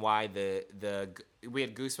reason why we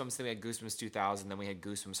had Goosebumps, then we had Goosebumps 2000, then we had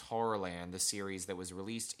Goosebumps Horrorland, the series that was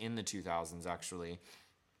released in the 2000s, actually,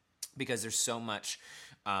 because there's so much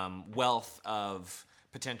wealth of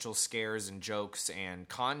potential scares and jokes and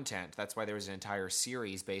content. That's why there was an entire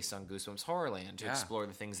series based on Goosebumps Horrorland to explore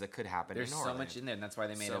the things that could happen There's in so Horrorland. much in there, and that's why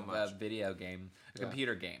they made So a much. video game, a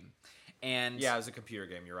computer game. And Yeah, it was a computer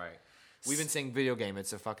game, you're right. We've been saying video game,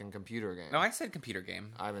 it's a fucking computer game. no, I said computer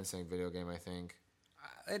game. I've been saying video game, I think.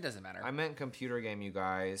 It doesn't matter. I meant computer game, you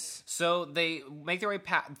guys. So they make their way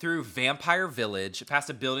through Vampire Village, past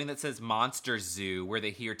a building that says Monster Zoo, where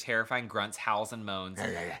they hear terrifying grunts, howls, and moans.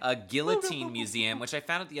 A guillotine museum, which I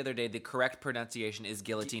found out the other day, the correct pronunciation is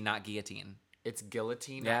guillotine, not guillotine. It's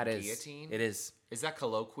guillotine, Yeah, not it is. guillotine? It is. Is that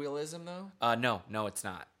colloquialism, though? No, it's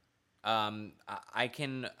not. I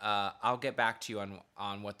can. I'll get back to you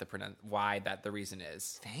on what why the reason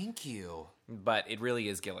is. Thank you. But it really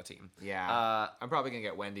is guillotine. Yeah. I'm probably going to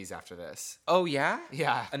get Wendy's after this. Oh yeah.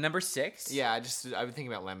 Yeah. A number 6. Yeah, I've been thinking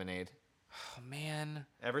about lemonade. Oh man.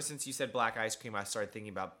 Ever since you said black ice cream, I started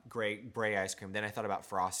thinking about gray ice cream. Then I thought about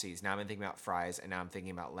Frosties. Now I've been thinking about fries, and now I'm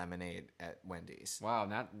thinking about lemonade at Wendy's. Wow.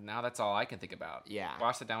 Now that's all I can think about. Yeah.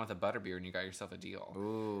 Wash it down with a butterbeer, and you got yourself a deal.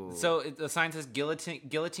 Ooh. So the sign says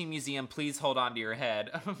Guillotine Museum. Please hold on to your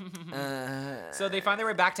head. So they find their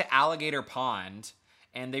way back to Alligator Pond.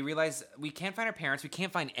 And they realize we can't find our parents. We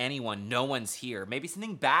can't find anyone. No one's here. Maybe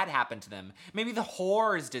something bad happened to them. Maybe the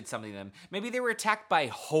whores did something to them. Maybe they were attacked by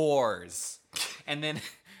whores. And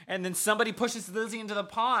then somebody pushes Lizzie into the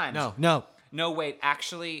pond. No, wait.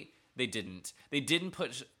 Actually, they didn't. They didn't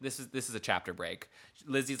push. This is a chapter break.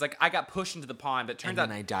 Lizzie's like, I got pushed into the pond, but it turns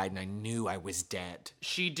out I died, and I knew I was dead.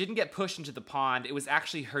 she didn't get pushed into the pond. It was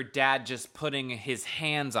actually her dad just putting his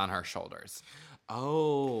hands on her shoulders.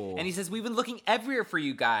 Oh. And he says, we've been looking everywhere for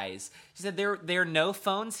you guys. He said, there are no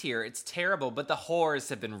phones here. It's terrible, but the whores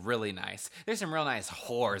have been really nice. There's some real nice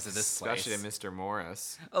whores at this place. Especially to Mr.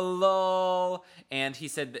 Morris. Lol. And he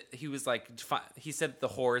said that he was like, he said the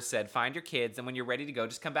whores said, find your kids, and when you're ready to go,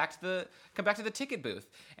 just come back to the ticket booth.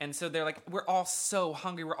 And so they're like, we're all so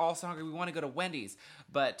hungry. We want to go to Wendy's.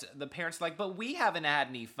 But the parents are like, but we haven't had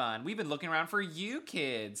any fun. We've been looking around for you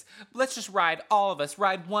kids. Let's just all of us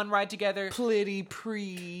ride one ride together. Plitty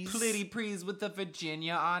prees With the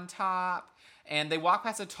Virginia on top. And they walk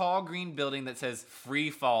past a tall green building that says Free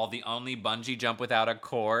Fall, the only bungee jump without a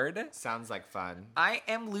cord. Sounds like fun. I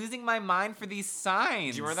am losing my mind for these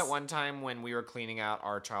signs. Do you remember that one time when we were cleaning out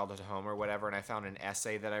our childhood home or whatever, and I found an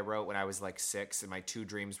essay that I wrote when I was like 6, and my 2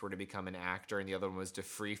 dreams were to become an actor, and the other one was to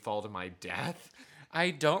free fall to my death?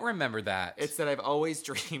 I don't remember that. It's that I've always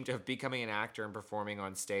dreamed of becoming an actor and performing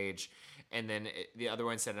on stage. And then the other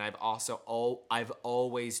one said, and I've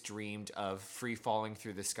always dreamed of free falling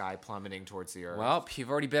through the sky, plummeting towards the earth. Well, you've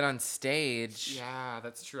already been on stage. Yeah,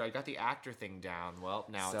 that's true. I got the actor thing down. Well,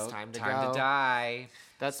 now it's time to go. Time to die.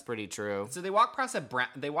 That's pretty true. So they walk past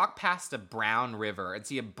a brown river and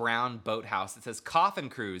see a brown boathouse that says Coffin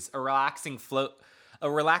Cruise, a relaxing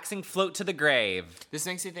float to the grave. This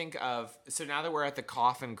makes me think of, so now that we're at the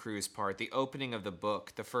Coffin Cruise part, the opening of the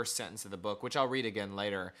book, the first sentence of the book, which I'll read again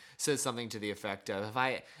later, says something to the effect of,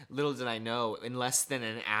 little did I know, in less than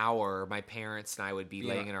an hour, my parents and I would be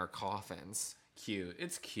laying in our coffins. Cute.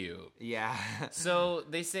 It's cute. Yeah. So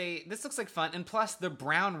they say, this looks like fun, and plus the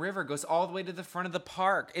brown river goes all the way to the front of the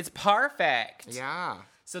park. It's perfect. Yeah.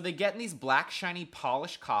 So they get in these black, shiny,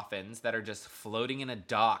 polished coffins that are just floating in a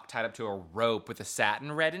dock tied up to a rope with a satin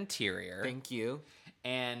red interior. Thank you.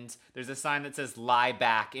 And there's a sign that says, lie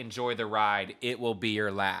back, enjoy the ride. It will be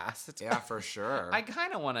your last. Yeah, for sure. I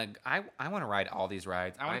kind of want to, I want to ride all these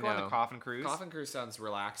rides. I want to go on the Coffin Cruise. Coffin Cruise sounds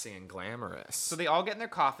relaxing and glamorous. So they all get in their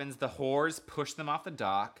coffins. The whores push them off the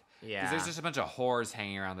dock. Yeah. Because there's just a bunch of whores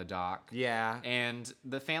hanging around the dock. Yeah. And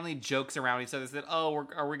the family jokes around each other. Said, "Oh,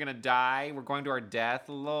 are we gonna die? We're going to our death,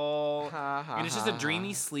 lol." And it's just a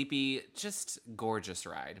dreamy, sleepy, just gorgeous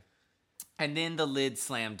ride. And then the lid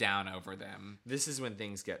slammed down over them. This is when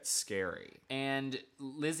things get scary. And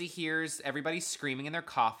Lizzie hears everybody screaming in their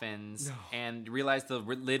coffins and realizes the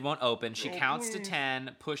lid won't open. She counts to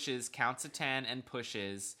 10, counts to 10, and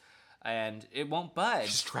pushes. And it won't budge.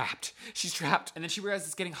 She's trapped. And then she realizes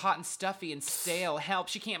it's getting hot and stuffy and stale. Help,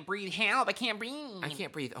 she can't breathe. Help, I can't breathe. I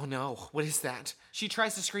can't breathe. Oh no, what is that? She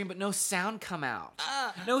tries to scream, but no sound come out.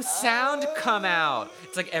 No sound come out.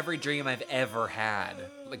 It's like every dream I've ever had,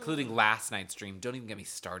 including last night's dream. Don't even get me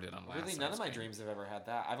started on last night's Really, none of my dream. dreams have ever had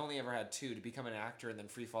that. I've only ever had 2, to become an actor and then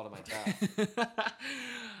free fall to my death.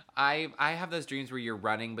 I have those dreams where you're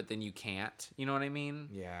running, but then you can't. You know what I mean?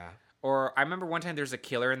 Yeah. Or I remember one time there's a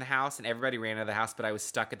killer in the house and everybody ran out of the house, but I was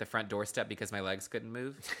stuck at the front doorstep because my legs couldn't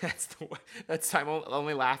move. I'm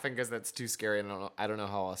only laughing because that's too scary. And I don't know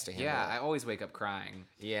how else to handle Yeah, it. I always wake up crying.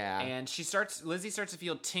 Yeah. And Lizzie starts to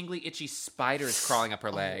feel tingly, itchy spiders crawling up her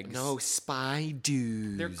legs. No,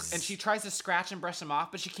 spiders. And she tries to scratch and brush them off,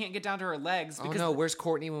 but she can't get down to her legs. Oh no, where's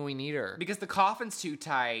Courtney when we need her? Because the coffin's too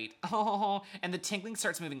tight. Oh, and the tinkling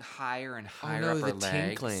starts moving higher and higher up her legs.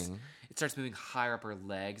 Tinkling. It starts moving higher up her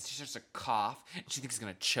legs. She starts to cough, and she thinks she's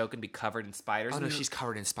going to choke and be covered in spiders. Oh no, she's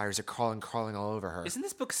covered in spiders. They're crawling all over her. Isn't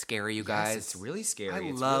this book scary, you guys? Yes, it's really scary. I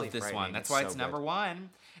It's love really this one. frightening. That's It's why so it's good. number one.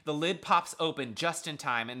 The lid pops open just in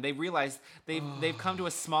time, and they realize they've come to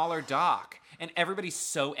a smaller dock, and everybody's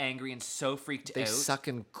so angry and so freaked They out. suck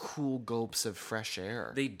in cool gulps of fresh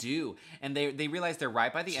air. They do, and they realize they're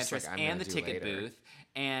right by the Just entrance like I'm and the gonna do ticket later. booth.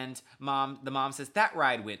 And the mom says that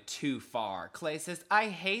ride went too far. Clay says, I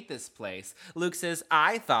hate this place. Luke says,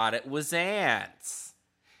 I thought it was ants.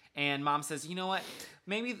 And mom says, you know what?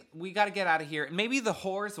 Maybe we got to get out of here. Maybe the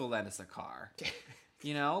whores will lend us a car.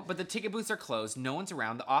 You know, but the ticket booths are closed. No one's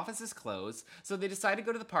around. The office is closed. So they decide to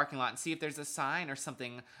go to the parking lot and see if there's a sign or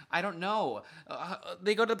something. I don't know.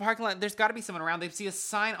 They go to the parking lot. There's got to be someone around. They see a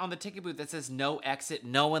sign on the ticket booth that says no exit.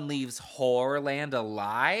 No one leaves Horrorland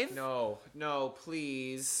alive. No,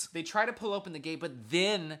 please. They try to pull open the gate, but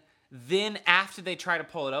then after they try to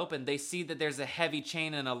pull it open, they see that there's a heavy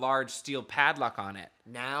chain and a large steel padlock on it.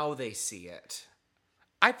 Now they see it.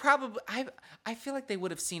 I feel like they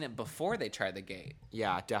would have seen it before they tried the gate.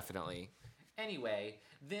 Yeah, definitely. Anyway,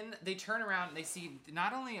 then they turn around and they see,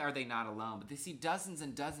 not only are they not alone, but they see dozens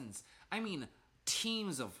and dozens, I mean,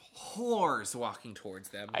 teams of whores walking towards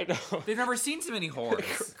them. I know. They've never seen so many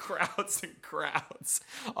whores. Crowds and crowds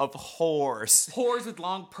of whores. Whores with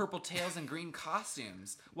long purple tails and green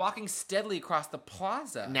costumes, walking steadily across the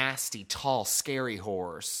plaza. Nasty, tall, scary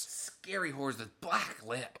whores. Scary whores with black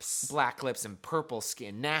lips. Black lips and purple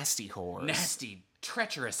skin. Nasty whores. Nasty,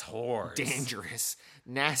 treacherous whores. Dangerous,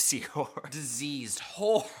 nasty whores. Diseased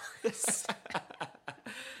whores.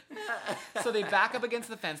 So they back up against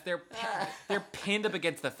the fence. They're pinned up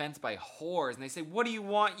against the fence by whores, and they say, "What do you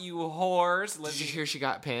want, you whores?" Did you hear she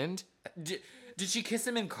got pinned? Did she kiss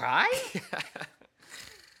him and cry?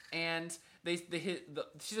 And they hit.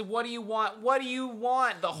 She said, "What do you want? What do you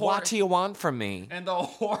want?" The whore. What do you want from me? And the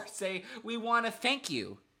whores say, "We want to thank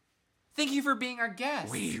you. Thank you for being our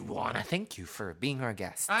guest. We want to thank you for being our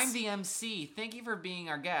guests. I'm the MC. Thank you for being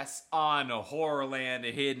our guest on Horrorland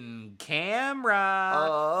Hidden Camera."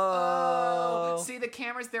 Oh. See, the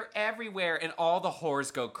cameras, they're everywhere, and all the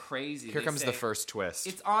whores go crazy. Here They comes say, the first twist.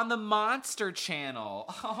 It's on the Monster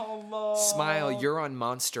Channel. Oh, Lord. Smile, you're on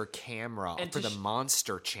Monster Camera And for to the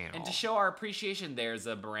Monster Channel. And to show our appreciation, there's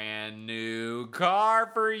a brand new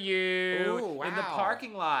car for you Ooh, in the wow.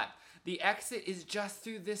 parking lot. The exit is just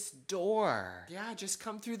through this door. Yeah, just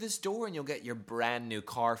come through this door and you'll get your brand new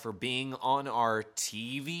car for being on our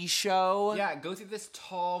TV show. Yeah, go through this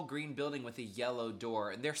tall green building with a yellow door.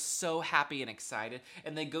 And they're so happy and excited.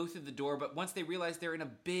 And they go through the door, but once they realize they're in a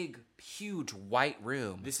big, huge white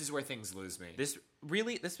room. This is where things lose me. This is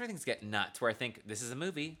where things get nuts, where I think this is a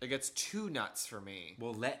movie. It gets too nuts for me.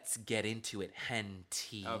 Well, let's get into it,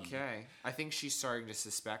 Henty. Okay. I think she's starting to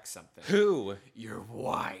suspect something. Who? Your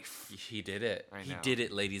wife. He did it. I He know. did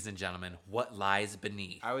it, ladies and gentlemen. What lies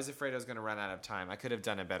beneath? I was afraid I was going to run out of time. I could have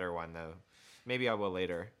done a better one, though. Maybe I will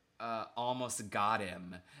later. Almost got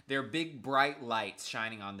him. There are big bright lights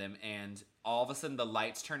shining on them, and all of a sudden the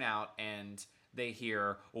lights turn out, and they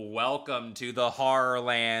hear, "Welcome to the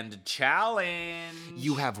Horrorland Challenge."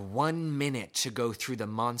 You have 1 minute to go through the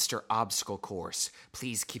monster obstacle course.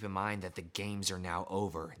 Please keep in mind that the games are now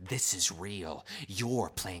over. This is real. You're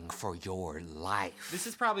playing for your life. This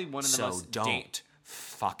is probably one of the So most don't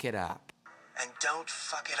fuck it up. And don't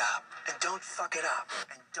fuck it up. And don't fuck it up.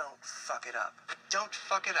 And don't fuck it up. Don't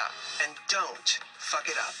fuck it up. And don't fuck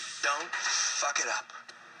it up. Don't fuck it up.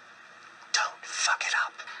 Don't fuck it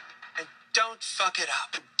up. And don't fuck it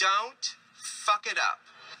up. Don't fuck it up.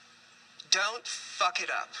 Don't fuck it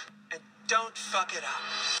up. And don't fuck it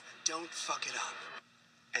up. Don't fuck it up.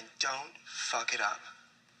 And don't fuck it up.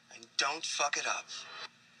 And don't fuck it up.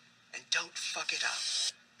 And don't fuck it up.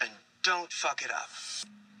 And don't fuck it up.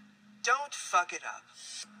 Don't fuck it up.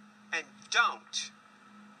 And don't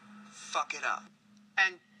fuck it up.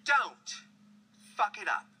 And don't fuck it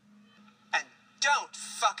up. And don't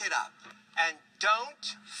fuck it up. And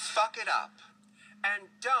don't fuck it up. And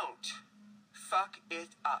don't fuck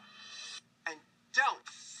it up. And don't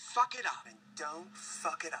fuck it up. And don't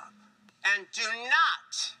fuck it up. And do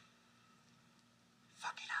not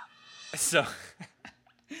fuck it up. So,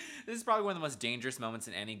 this is probably one of the most dangerous moments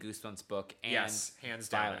in any Goosebumps book. And Yes, hands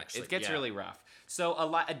down, violent. actually. It gets Yeah. really rough. So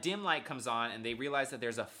a dim light comes on, and they realize that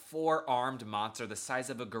there's a 4-armed monster the size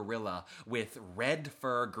of a gorilla with red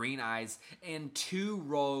fur, green eyes, and two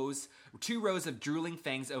rows of drooling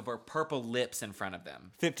fangs over purple lips in front of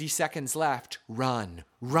them. 50 seconds left. Run.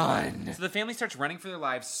 Run. So the family starts running for their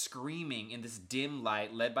lives, screaming in this dim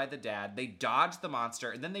light, led by the dad. They dodge the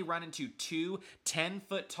monster, and then they run into two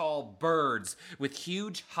 10-foot tall birds with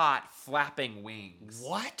huge, hot, got flapping wings.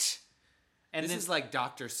 What? And This then, is like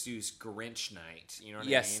Dr. Seuss Grinch night. You know what I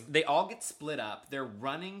yes, mean? they all get split up. They're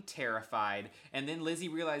running terrified. And then Lizzie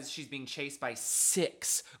realizes she's being chased by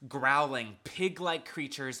 6 growling, pig-like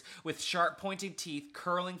creatures with sharp-pointed teeth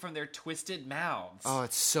curling from their twisted mouths. Oh,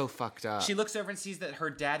 it's so fucked up. She looks over and sees that her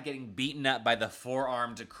dad getting beaten up by the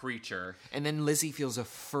 4-armed creature. And then Lizzie feels a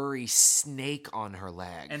furry snake on her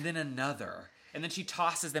leg. And then another. And then she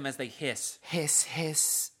tosses them as they hiss. Hiss,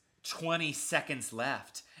 hiss. 20 seconds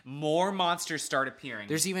left. More monsters start appearing.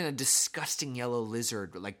 There's even a disgusting yellow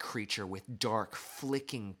lizard-like creature with dark,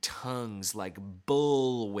 flicking tongues like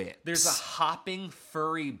bullwhips. There's a hopping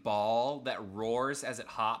furry ball that roars as it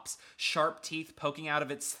hops, sharp teeth poking out of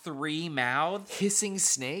its 3 mouths. hissing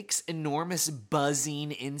snakes, enormous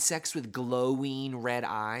buzzing insects with glowing red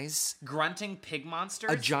eyes. Grunting pig monsters.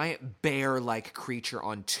 A giant bear-like creature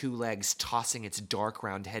on 2 legs tossing its dark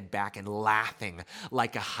round head back and laughing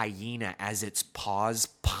like a hyena as its paws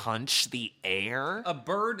punch the air. A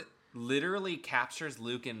bird literally captures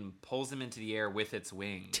Luke and pulls him into the air with its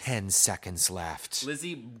wings. 10 seconds left.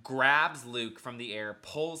 Lizzie grabs Luke from the air,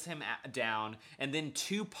 pulls him down, and then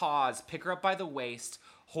 2 paws pick her up by the waist,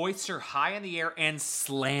 hoist her high in the air, and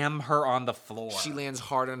slam her on the floor. She lands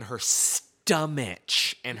hard on her stomach,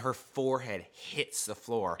 and her forehead hits the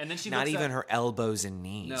floor. And then she not looks even up- her elbows and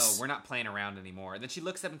knees. No, we're not playing around anymore. And then she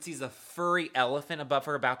looks up and sees a furry elephant above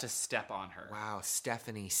her about to step on her. Wow,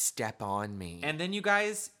 Stephanie, step on me. And then, you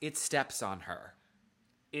guys, it steps on her.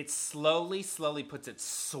 It slowly puts its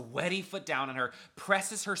sweaty foot down on her,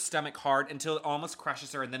 presses her stomach hard until it almost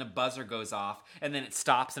crushes her, and then a buzzer goes off, and then it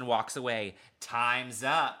stops and walks away. Time's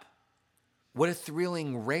up. What a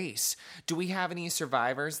thrilling race. Do we have any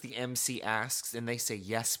survivors? The MC asks, and they say,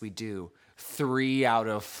 yes, we do. 3 out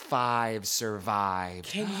of 5 survive.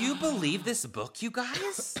 Can you believe this book, you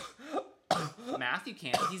guys? Matthew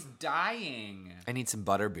can't. He's dying. I need some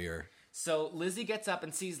butterbeer. So Lizzie gets up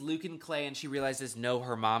and sees Luke and Clay, and she realizes, no,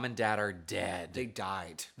 her mom and dad are dead. They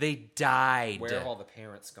died. They died. Where have all the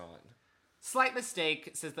parents gone? Slight mistake,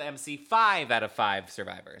 says the MC. 5 out of 5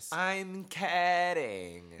 survivors. I'm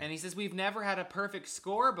kidding. And he says, we've never had a perfect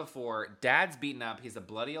score before. Dad's beaten up. He's a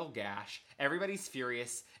bloody old gash. Everybody's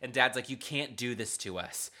furious. And Dad's like, you can't do this to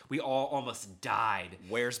us. We all almost died.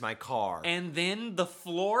 Where's my car? And then the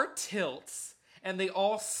floor tilts, and they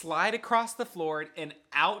all slide across the floor and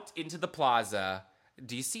out into the plaza.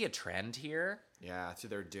 Do you see a trend here? Yeah, to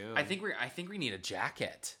their doom. I think we need a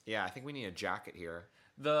jacket. Yeah, I think we need a jacket here.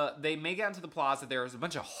 They make it out to the plaza. There's a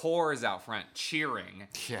bunch of whores out front cheering.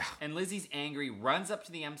 Yeah. And Lizzie's angry, runs up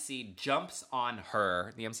to the MC, jumps on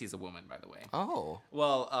her. The MC is a woman, by the way. Oh.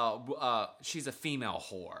 Well, she's a female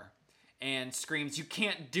whore. And screams, you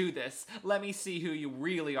can't do this. Let me see who you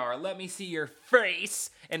really are. Let me see your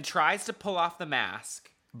face. And tries to pull off the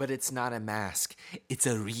mask. But it's not a mask. It's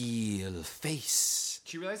a real face.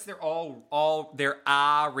 She realizes they're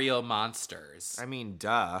real monsters. I mean,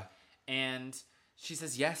 duh. And she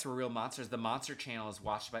says, yes, we're real monsters. The Monster Channel is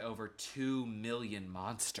watched by over 2 million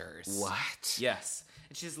monsters. What? Yes.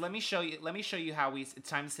 And she says, let me show you how it's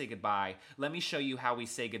time to say goodbye. Let me show you how we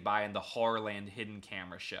say goodbye in the Horrorland Hidden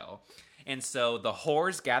Camera Show. And so the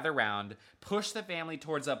whores gather round, push the family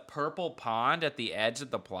towards a purple pond at the edge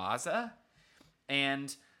of the plaza,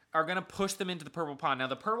 and are going to push them into the purple pond. Now,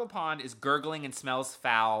 the purple pond is gurgling and smells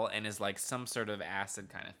foul and is like some sort of acid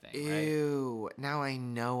kind of thing, right? Ew. Now I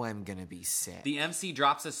know I'm gonna be sick. The MC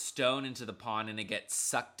drops a stone into the pond and it gets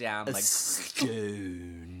sucked down a like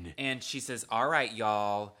stone. And she says, all right,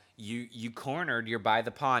 y'all, you cornered, you're by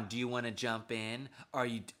the pond. Do you want to jump in? Are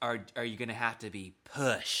you going to have to be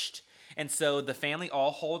pushed? And so the family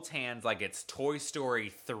all holds hands like it's Toy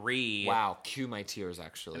Story 3. Wow, cue my tears,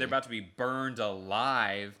 actually. And they're about to be burned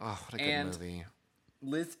alive. Oh, what a good movie.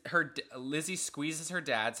 Lizzie squeezes her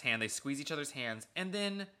dad's hand. They squeeze each other's hands. And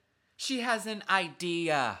then she has an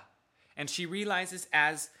idea. And she realizes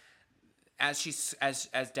as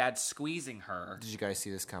Dad's squeezing her. Did you guys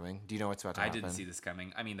see this coming? Do you know what's about to happen? I didn't see this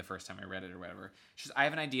coming. I mean, the first time I read it or whatever. She says, I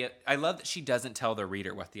have an idea. I love that she doesn't tell the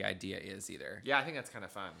reader what the idea is either. Yeah, I think that's kind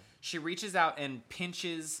of fun. She reaches out and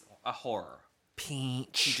pinches a whore. She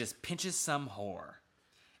Pinch. just pinches some whore.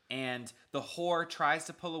 And the whore tries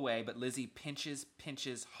to pull away, but Lizzie pinches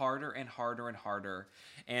harder and harder and harder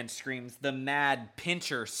and screams, the mad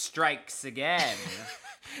pincher strikes again.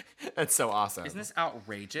 That's so awesome. Isn't this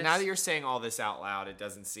outrageous? Now that you're saying all this out loud, it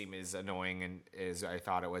doesn't seem as annoying and as I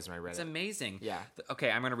thought it was when I read It's it. amazing. Yeah.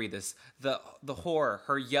 Okay, I'm gonna read this. The whore,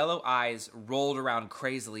 her yellow eyes rolled around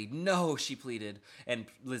crazily. No, she pleaded, and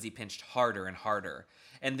Lizzie pinched harder and harder.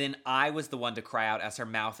 And then I was the one to cry out as her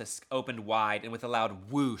mouth opened wide, and with a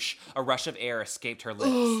loud whoosh, a rush of air escaped her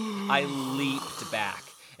lips. I leaped back,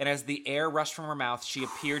 and as the air rushed from her mouth, she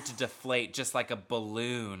appeared to deflate just like a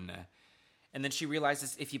balloon. And then she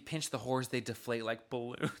realizes if you pinch the whores, they deflate like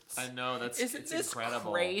balloons. I know, Isn't this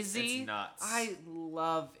incredible. crazy? It's nuts. I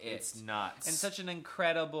love it. It's nuts. And such an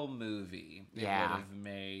incredible movie it Yeah. would have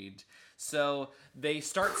made. So they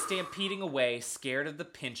start stampeding away, scared of the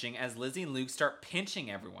pinching, as Lizzie and Luke start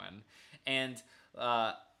pinching everyone. And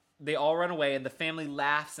they all run away, and the family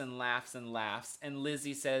laughs and laughs and laughs. And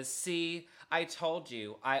Lizzie says, "See, I told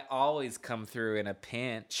you, I always come through in a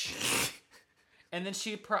pinch." And then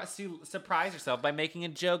she surprised herself by making a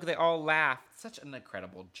joke. They all laugh. Such an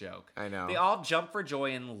incredible joke. I know. They all jump for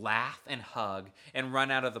joy and laugh and hug and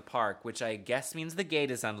run out of the park, which I guess means the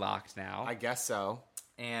gate is unlocked now. I guess so.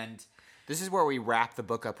 And This is where we wrap the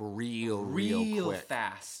book up real quick.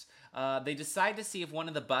 fast. They decide to see if one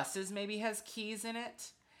of the buses maybe has keys in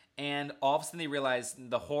it. And all of a sudden they realize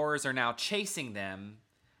the horrors are now chasing them.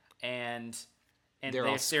 And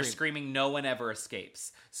they're screaming, no one ever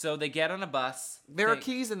escapes. So they get on a bus. There are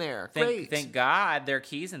keys in there. Thank God there are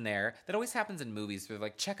keys in there. That always happens in movies. Where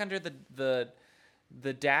like check under the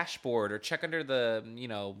dashboard or check under the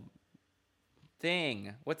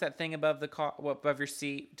thing. What's that thing above the car, above your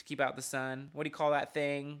seat to keep out the sun? What do you call that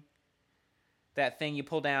thing? That thing you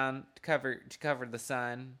pull down to cover the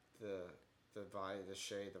sun. The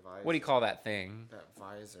shade, the visor. What do you call that thing? That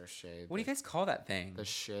visor shade. What do you guys call that thing? The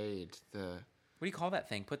shade. What do you call that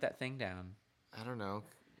thing? Put that thing down. I don't know.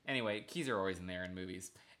 Anyway, keys are always in there in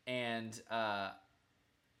movies. And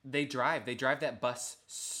they drive that bus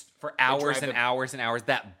for hours and hours and hours.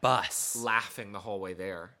 That bus. Laughing the whole way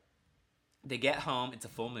there. They get home. It's a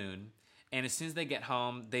full moon. And as soon as they get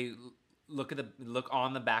home, they look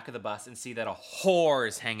on the back of the bus and see that a whore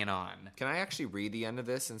is hanging on. Can I actually read the end of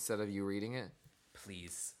this instead of you reading it?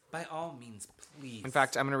 Please. By all means, please. In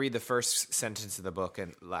fact, I'm going to read the first sentence of the book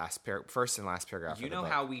and first and last paragraph you of the know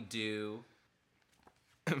book. how we do.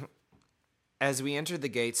 As we entered the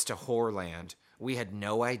gates to Whoreland, we had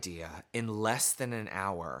no idea in less than an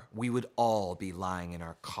hour we would all be lying in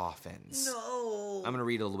our coffins. No. I'm going to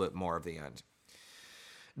read a little bit more of the end.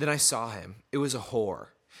 Then I saw him. It was a whore,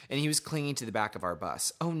 and he was clinging to the back of our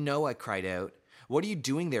bus. "Oh no," I cried out. "What are you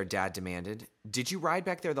doing there?" Dad demanded. "Did you ride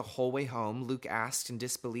back there the whole way home?" Luke asked in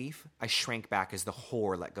disbelief. I shrank back as the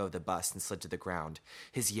whore let go of the bus and slid to the ground.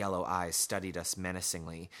 His yellow eyes studied us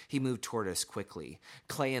menacingly. He moved toward us quickly.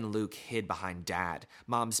 Clay and Luke hid behind Dad.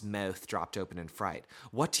 Mom's mouth dropped open in fright.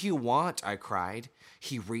 "What do you want?" I cried.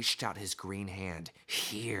 He reached out his green hand.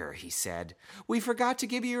 "Here," he said. "We forgot to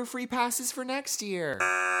give you your free passes for next year."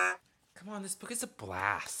 Come on, this book is a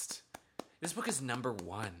blast. This book is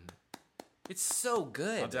 #1. It's so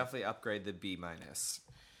good. I'll definitely upgrade the B-.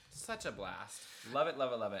 Such a blast. Love it,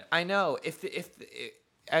 love it, love it. I know.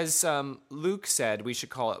 As Luke said, we should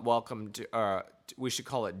call it we should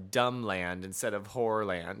call it Dumbland instead of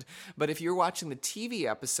Horrorland. But if you're watching the TV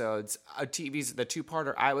episodes, the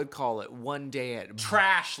two-parter, I would call it One Day at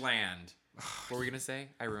Trashland. What were we gonna say?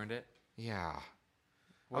 I ruined it. Yeah.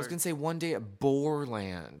 I was gonna say One Day at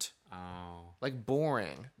Boreland. Oh, Like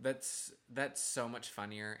boring. that's so much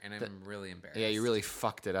funnier, and I'm really embarrassed. Yeah, you really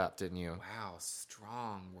fucked it up, didn't you? Wow,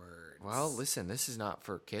 strong words. Well, listen, this is not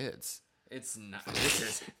for kids. It's not. This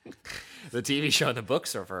is The TV show and the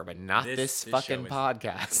books are for, but not this fucking show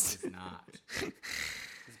podcast. It's not.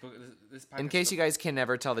 This In case you guys can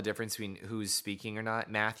never tell the difference between who's speaking or not,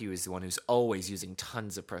 Matthew is the one who's always using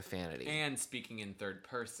tons of profanity. and speaking in third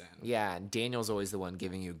person. Yeah, and Daniel's always the one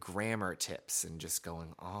giving you grammar tips and just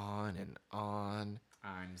going on and on.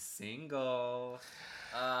 I'm single.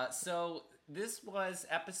 So this was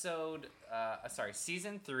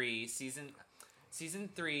season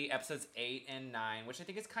 3, episodes 8 and 9, which I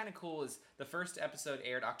think is kind of cool. Is the first episode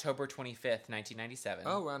aired October 25th, 1997.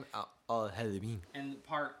 Oh, around Halloween. And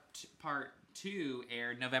part 2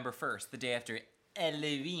 aired November 1st, the day after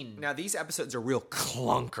Halloween. Now these episodes are real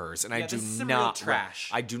clunkers, and Yeah, I do this is some not real trash.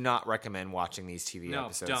 I do not recommend watching these TV No,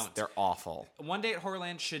 episodes. don't. They're awful. One Day at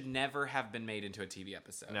Horrorland should never have been made into a TV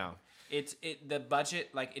episode. No. The budget,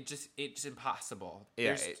 like it's impossible. Yeah,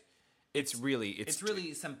 There's- it's really It's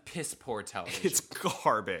really some piss poor television. it's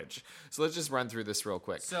garbage. So let's just run through this real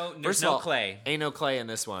quick. So, there's First of no all, Clay. Ain't no Clay in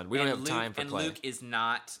this one. We don't have Luke, time for and Clay. Luke is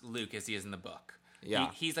not Luke as he is in the book.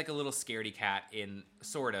 Yeah. He's like a little scaredy cat in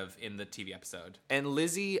the TV episode. And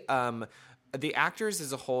Lizzie, the actors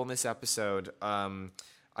as a whole in this episode,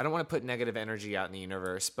 I don't want to put negative energy out in the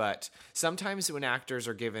universe, but sometimes when actors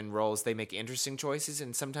are given roles, they make interesting choices,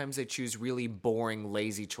 and sometimes they choose really boring,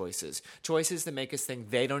 lazy choices. Choices that make us think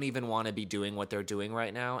they don't even want to be doing what they're doing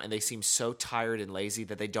right now, and they seem so tired and lazy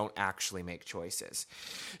that they don't actually make choices.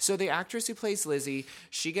 So the actress who plays Lizzie,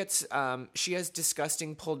 she has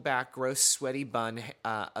disgusting, pulled back, gross, sweaty bun,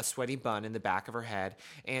 a sweaty bun in the back of her head,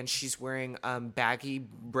 and she's wearing baggy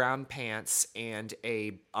brown pants and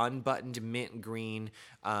a unbuttoned mint green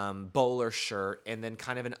bowler shirt, and then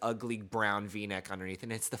kind of an ugly brown V-neck underneath,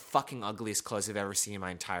 and it's the fucking ugliest clothes I've ever seen in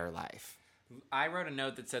my entire life. I wrote a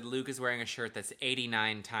note that said Luke is wearing a shirt that's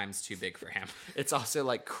 89 times too big for him. It's also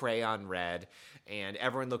like crayon red, and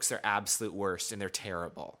everyone looks their absolute worst, and they're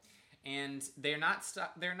terrible. And they're not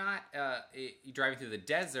driving through the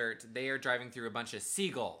desert. They are driving through a bunch of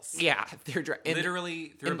seagulls. Yeah, they're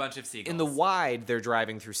literally through a bunch of seagulls. In the wide, they're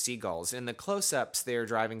driving through seagulls. In the close-ups, they're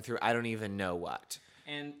driving through I don't even know what.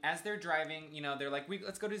 And as they're driving, they're like,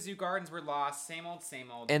 let's go to Zoo Gardens. We're lost. Same old,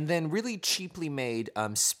 same old. And then really cheaply made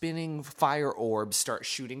spinning fire orbs start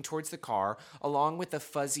shooting towards the car, along with a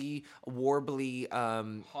fuzzy, warbly...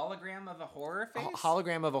 hologram of a horror face?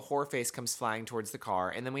 Hologram of a horror face comes flying towards the car,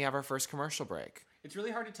 and then we have our first commercial break. It's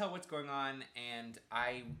really hard to tell what's going on, and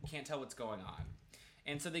I can't tell what's going on.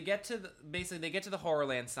 And so they get to the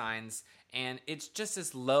Horrorland signs, and it's just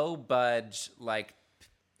this low budge, like...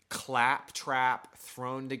 clap trap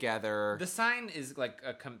thrown together. The sign is like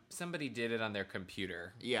somebody did it on their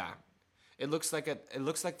computer. Yeah, it looks like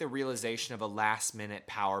the realization of a last minute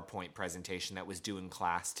PowerPoint presentation that was due in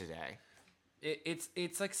class today.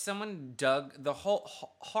 It's like someone dug the whole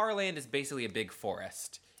Horrorland is basically a big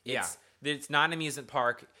forest. It's not an amusement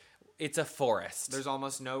park. It's a forest. There's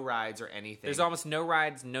almost no rides or anything. There's almost no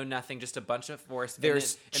rides, no nothing, just a bunch of forest. And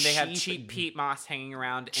they have cheap peat moss hanging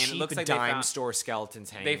around, and it looks like dime store skeletons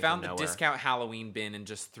hanging. They found the discount Halloween bin and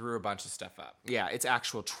just threw a bunch of stuff up. Yeah, it's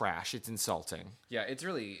actual trash. It's insulting. Yeah, it's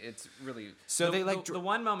really. So the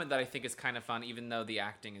one moment that I think is kind of fun, even though the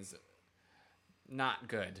acting is not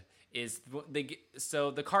good, is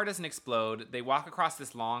the car doesn't explode. They walk across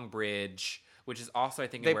this long bridge, which is also, I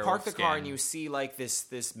think, they park the car and you see like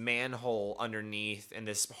this manhole underneath, and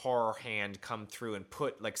this horror hand come through and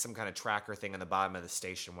put like some kind of tracker thing on the bottom of the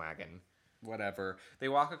station wagon. Whatever. They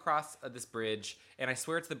walk across this bridge, and I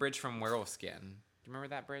swear it's the bridge from Werewolf Skin. Do you remember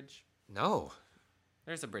that bridge? No.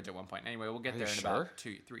 There's a bridge at one point. Anyway, we'll get there in sure? about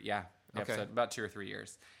 2, 3. Yeah, okay. Episode, about 2 or 3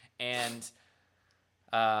 years, and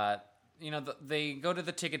they go to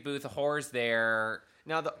the ticket booth. The horror's there.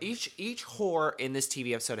 Now, each whore in this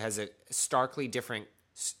TV episode has a starkly different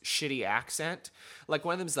shitty accent. Like,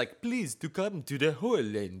 one of them is like, "Please to come to the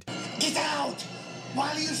Horrorland." Get out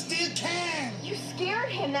while you still can. You scared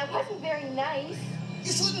him. That wasn't very nice.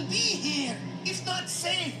 You shouldn't be here. It's not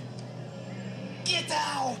safe. Get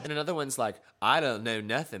out. And another one's like, "I don't know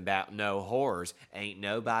nothing about no horrors. Ain't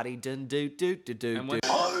nobody done do."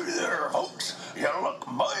 Hi there, folks. You look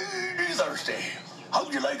mighty thirsty.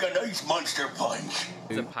 How'd you like a nice monster punch?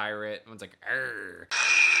 It's a pirate. One's like, "Arr."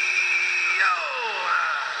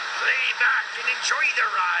 Lay back and enjoy the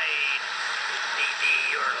ride. Maybe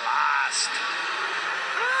you're lost.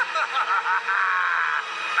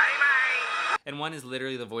 Bye-bye. And one is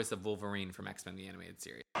literally the voice of Wolverine from X-Men the Animated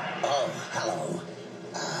Series. Oh, hello.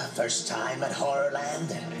 First time at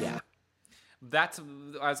Horrorland? Yeah. That's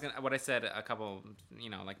what I said a couple,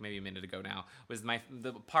 like maybe a minute ago now, was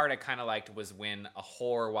the part I kind of liked was when a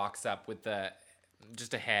whore walks up with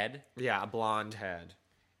just a head. Yeah, a blonde head.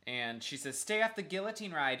 And she says, "Stay off the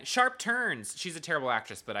guillotine ride. Sharp turns." She's a terrible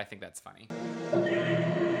actress, but I think that's funny.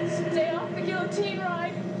 Stay off the guillotine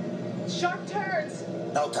ride. Sharp turns.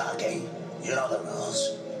 No talking. You know the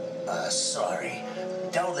rules. Sorry.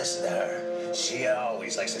 Don't listen to her. She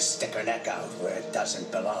always likes to stick her neck out where it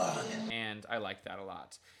doesn't belong. And I like that a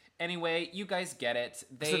lot. Anyway, you guys get it.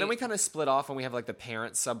 So then we kind of split off, and we have like the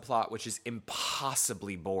parent subplot, which is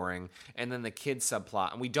impossibly boring, and then the kid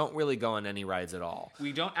subplot, and we don't really go on any rides at all.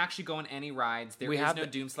 We don't actually go on any rides. There is no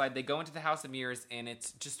Doom Slide. They go into the House of Mirrors, and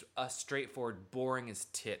it's just a straightforward, boring as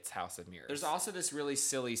tits House of Mirrors. There's also this really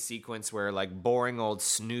silly sequence where like boring old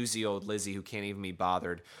snoozy old Lizzie, who can't even be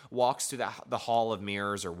bothered, walks to the Hall of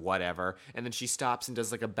Mirrors or whatever, and then she stops and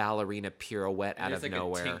does like a ballerina pirouette out of nowhere.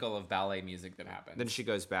 There's like a tinkle of ballet music that happens. Then she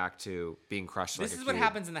goes back back to being crushed like a This is cube. what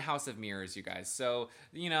happens in the House of Mirrors, you guys. So,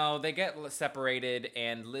 they get separated,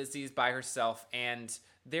 and Lizzie's by herself, and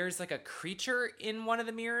there's like a creature in one of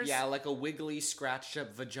the mirrors. Yeah, like a wiggly, scratched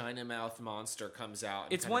up vagina mouth monster comes out.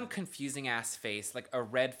 It's one confusing ass face, like a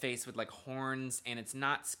red face with like horns, and it's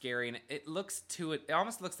not scary, and it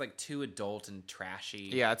almost looks like too adult and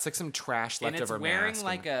trashy. Yeah, it's like some trash And leftover it's wearing mask.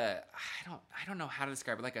 like I don't know how to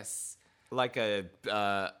describe it, like a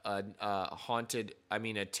haunted,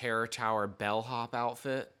 a terror tower bellhop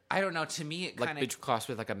outfit. I don't know. To me, it kind of like crossed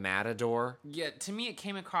with like a matador. Yeah, to me, it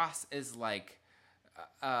came across as like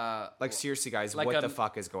seriously, guys, like what the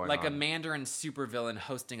fuck is going on? Like a Mandarin supervillain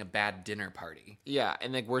hosting a bad dinner party. Yeah,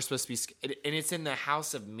 and like we're supposed to be, and it's in the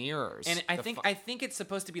House of Mirrors. And I think it's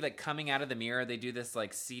supposed to be like coming out of the mirror. They do this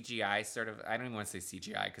like CGI sort of. I don't even want to say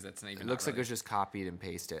CGI because that's not even. It looks like it was just copied and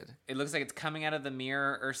pasted. It looks like it's coming out of the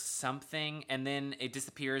mirror or something, and then it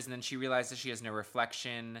disappears, and then she realizes she has no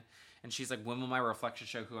reflection. And she's like, when will my reflection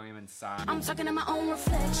show who I am inside? I'm talking to my own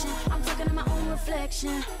reflection. I'm talking to my own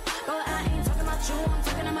reflection. But I ain't talking about you. I'm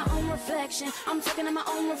talking to my own reflection. I'm talking to my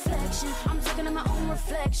own reflection. I'm talking to my own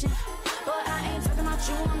reflection. But I ain't talking about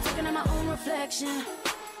you. I'm talking to my own reflection.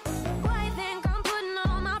 Why think I'm putting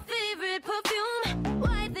on my favorite perfume?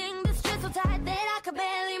 Why think this dress so tight that I could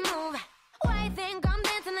barely move? Why think I'm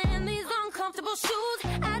dancing in these uncomfortable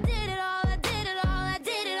shoes? I did it all. I did it all. I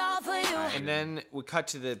did it all for you. And then we cut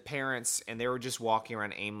to the parents, and they were just walking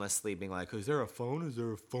around aimlessly, being like, is there a phone? Is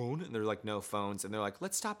there a phone? And they're like, no phones. And they're like,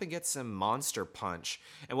 let's stop and get some Monster Punch.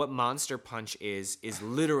 And what Monster Punch is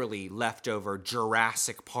literally leftover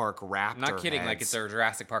Jurassic Park raptor I'm not kidding. heads. Like it's a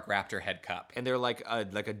Jurassic Park raptor head cup. And they're like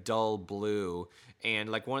a dull blue. And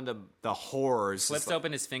like one of the horrors flips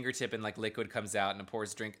open his fingertip, and like liquid comes out, and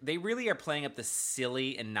pours drink. They really are playing up the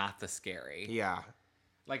silly and not the scary. Yeah.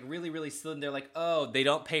 Like really, really silly. And they're like, oh, they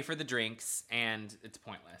don't pay for the drinks, and it's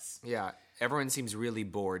pointless. Yeah. Everyone seems really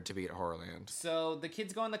bored to be at Horrorland. So the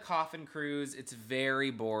kids go on the coffin cruise. It's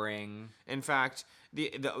very boring. In fact,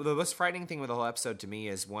 the most frightening thing with the whole episode to me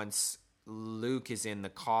is once Luke is in the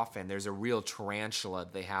coffin, there's a real tarantula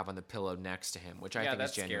they have on the pillow next to him, which I think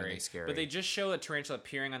is genuinely scary. But they just show a tarantula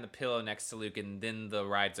appearing on the pillow next to Luke, and then the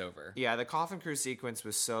ride's over. Yeah, the coffin crew sequence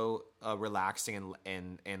was so relaxing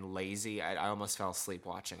and lazy. I almost fell asleep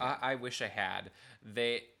watching it. I wish I had.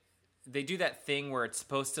 They do that thing where it's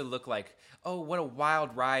supposed to look like, oh, what a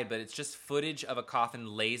wild ride, but it's just footage of a coffin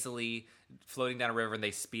lazily floating down a river, and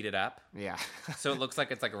they speed it up. Yeah. So it looks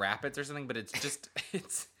like it's like rapids or something, but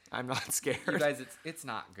it's I'm not scared. You guys, it's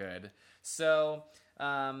not good. So,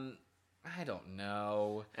 I don't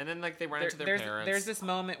know. And then like they run into their parents. There's this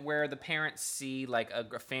moment where the parents see like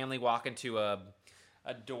a family walk into a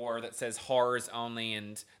door that says horrors only,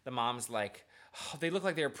 and the mom's like, oh, they look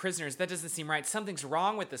like they're prisoners. That doesn't seem right. Something's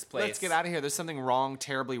wrong with this place. Let's get out of here. There's something wrong,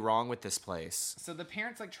 terribly wrong with this place. So the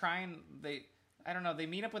parents like I don't know, they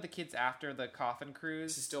meet up with the kids after the coffin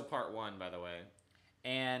cruise. This is still part 1, by the way.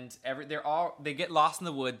 And they get lost in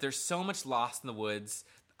the woods. There's so much lost in the woods.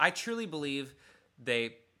 I truly believe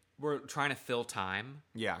they were trying to fill time.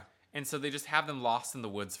 Yeah. And so they just have them lost in the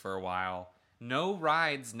woods for a while. No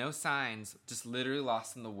rides, no signs, just literally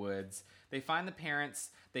lost in the woods. They find the parents,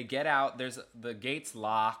 they get out, the gate's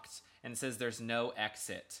locked, and it says there's no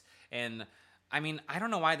exit. And I mean, I don't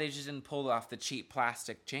know why they just didn't pull off the cheap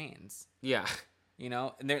plastic chains. Yeah. And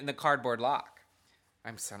they're in the cardboard lock.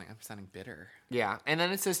 I'm sounding bitter. Yeah, and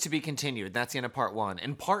then it says to be continued. That's the end of part 1.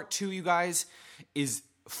 And part 2, you guys, is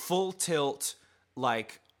full tilt,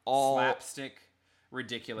 like all slapstick,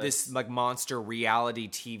 ridiculous. This like monster reality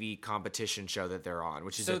TV competition show that they're on,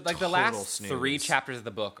 which is so like the last snooze. 3 chapters of the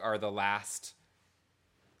book are the last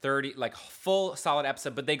 30 like full solid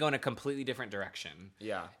episode, but they go in a completely different direction.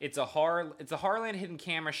 Yeah. It's a Horrorland hidden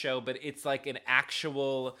camera show, but it's like an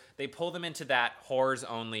actual, they pull them into that horrors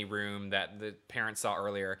only room that the parents saw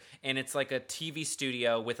earlier, and it's like a TV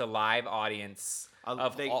studio with a live audience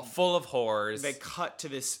full of horrors. They cut to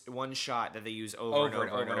this one shot that they use over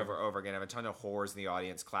and over again of a ton of horrors in the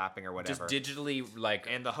audience clapping or whatever. Just digitally like,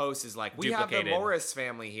 and the host is like, we have the Morris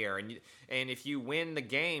family here, and if you win the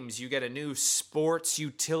games, you get a new sports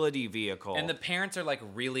utility vehicle. And the parents are like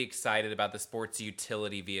really excited about the sports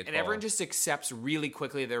utility vehicle. And everyone just accepts really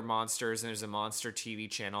quickly they're monsters, and there's a monster TV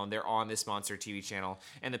channel, and they're on this monster TV channel,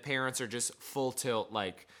 and the parents are just full tilt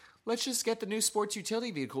like, let's just get the new sports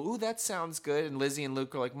utility vehicle. Ooh, that sounds good. And Lizzie and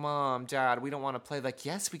Luke are like, Mom, Dad, we don't want to play. Like,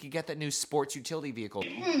 yes, we could get that new sports utility vehicle.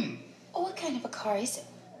 What kind of a car is it?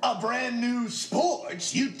 A brand new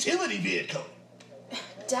sports utility vehicle.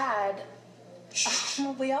 Dad,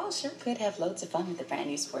 we all sure could have loads of fun with a brand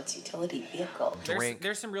new sports utility vehicle.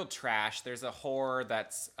 There's some real trash. There's a horror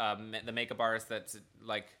that's the makeup artist that's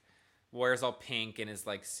like wears all pink and is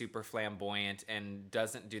like super flamboyant and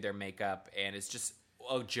doesn't do their makeup and is just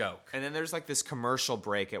a joke. And then there's like this commercial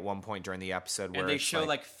break at one point during the episode where and they it's show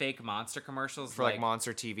like fake monster commercials for like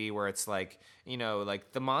Monster TV, where it's like, you know,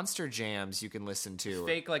 like the Monster Jams you can listen to.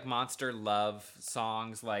 Fake like monster love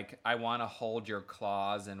songs like I Want to Hold Your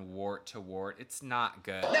Claws and Wart to Wart. It's not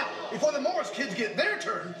good. Now, before the Morris kids get their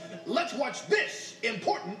turn, let's watch this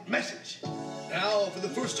important message. Now, for the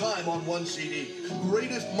first time on one CD,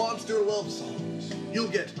 greatest monster love songs. You'll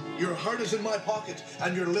get Your Heart Is in My Pocket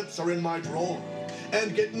and Your Lips Are in My Drawer.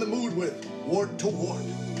 And get in the mood with Wart to Wart.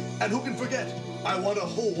 And who can forget, I Want to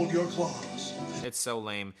Hold Your Claws. It's so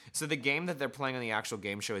lame. So the game that they're playing on the actual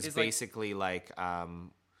game show is basically like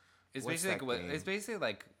it's basically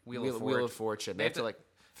like Wheel of Fortune. They have to like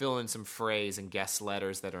fill in some phrase and guess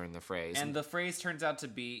letters that are in the phrase. And the phrase turns out to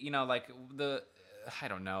be, you know, like I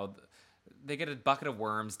don't know, they get a bucket of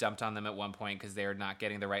worms dumped on them at one point because they're not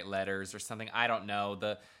getting the right letters or something. I don't know.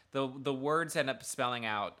 The words end up spelling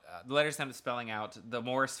out, the letters end up spelling out, the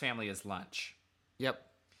Morris family is lunch. Yep.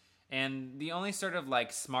 And the only sort of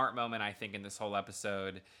like smart moment I think in this whole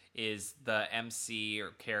episode is the MC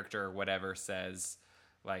or character or whatever says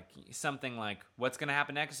like something like, what's going to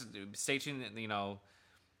happen next? Stay tuned, you know,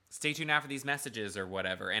 stay tuned after these messages or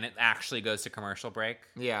whatever. And it actually goes to commercial break.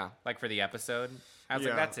 Yeah. Like for the episode. I was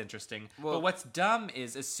like, that's interesting. Well, but what's dumb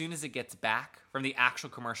is as soon as it gets back from the actual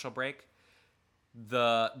commercial break,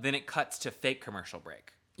 then it cuts to fake commercial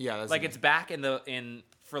break. Yeah, that's like it's back in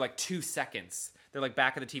for like 2 seconds. They're like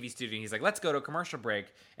back at the TV studio and he's like, let's go to a commercial break.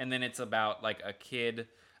 And then it's about like a kid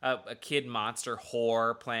monster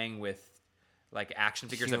whore playing with like action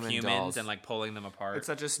figures of humans dolls. And like pulling them apart. It's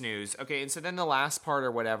such a snooze. Okay, and so then the last part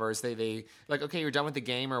or whatever is they like, okay, you're done with the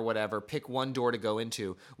game or whatever. Pick one door to go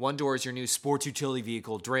into. One door is your new sports utility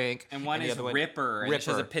vehicle, drink. And one is Ripper. And it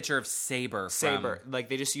shows a picture of Saber. Like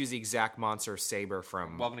they just use the exact monster Saber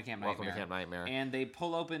from Welcome to Camp Nightmare. And they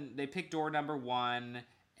pick door number 1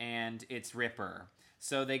 and it's Ripper.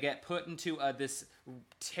 So they get put into this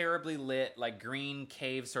terribly lit like green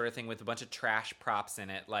cave sort of thing with a bunch of trash props in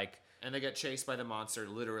it, like. And they get chased by the monster,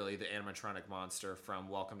 literally the animatronic monster from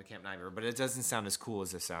Welcome to Camp Nightmare. But it doesn't sound as cool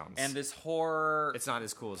as it sounds. And this horror... It's not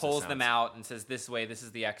as cool as it pulls sounds. them out and says, this way, this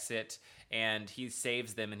is the exit. And he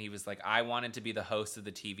saves them, and he was like, I wanted to be the host of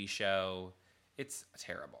the TV show. It's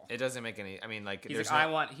terrible. It doesn't make any... I mean, like... He was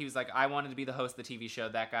like, I wanted to be the host of the TV show.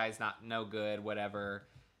 That guy's no good, whatever.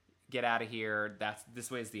 Get out of here. This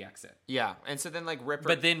way is the exit. Yeah. And so then like Ripper...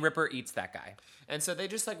 But then Ripper eats that guy. And so they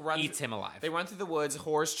just like run... Eats him alive. They run through the woods,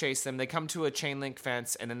 horrors chase them, they come to a chain link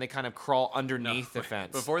fence, and then they kind of crawl underneath the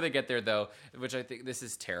fence. Before they get there though, which I think this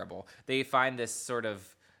is terrible, they find this sort of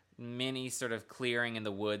mini sort of clearing in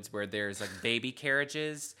the woods where there's like baby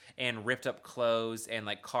carriages and ripped up clothes and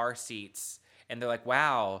like car seats. And they're like,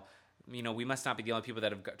 wow... You know, we must not be the only people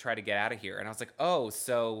that have tried to get out of here. And I was like, oh,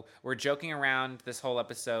 so we're joking around this whole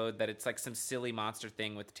episode that it's like some silly monster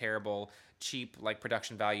thing with terrible, cheap, like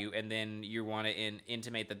production value. And then you want to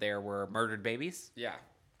intimate that there were murdered babies? Yeah.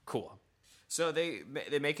 Cool. So they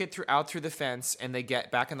make it out through the fence and they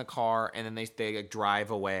get back in the car and then they like, drive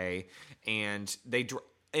away. And they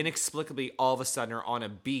inexplicably all of a sudden are on a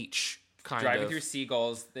beach. Driving through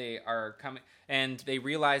seagulls, they are coming, and they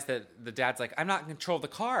realize that the dad's like, I'm not in control of the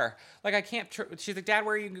car. Like, I can't. She's like, Dad,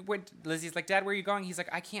 where are you? Lizzie's like, Dad, where are you going? He's like,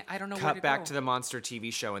 I can't. I don't know where to go. Cut back to the monster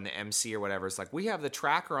TV show, and the MC or whatever is like, we have the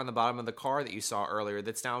tracker on the bottom of the car that you saw earlier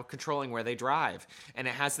that's now controlling where they drive, and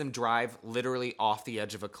it has them drive literally off the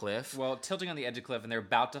edge of a cliff. Well, tilting on the edge of a cliff, and they're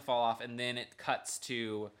about to fall off, and then it cuts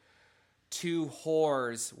to 2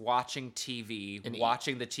 whores watching TV,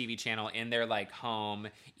 watching the TV channel in their like home,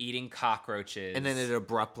 eating cockroaches. And then it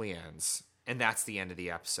abruptly ends. And that's the end of the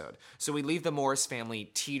episode. So we leave the Morris family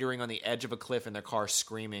teetering on the edge of a cliff in their car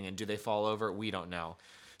screaming, and do they fall over? We don't know.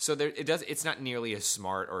 So it's not nearly as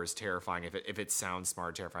smart or as terrifying if it sounds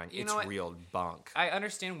smart or terrifying. It's real bunk. I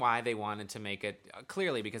understand why they wanted to make it,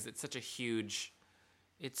 clearly, because it's such a huge...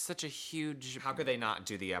 How could they not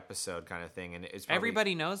do the episode kind of thing? And it's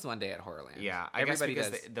everybody knows One Day at Horrorland. Yeah, I guess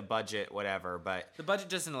because the budget, whatever. But the budget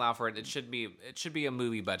doesn't allow for it. It should be a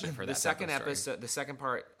movie budget for that. The second episode, the second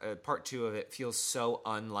part, part 2 of it feels so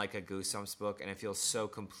unlike a Goosebumps book, and it feels so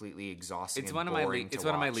completely exhausting. It's one of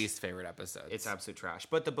my least favorite episodes. It's absolute trash.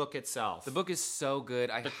 But the book itself, the book is so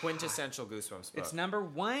good. The quintessential Goosebumps book. It's number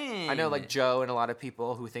 1. I know, like Joe and a lot of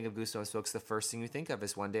people who think of Goosebumps books, the first thing you think of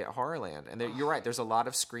is One Day at Horrorland, and you're right. There's a lot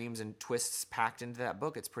of screams and twists packed into that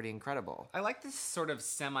book. It's pretty incredible. I like this sort of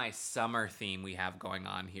semi-summer theme we have going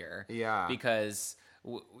on here. Yeah. Because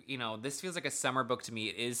this feels like a summer book to me.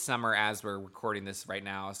 It is summer as we're recording this right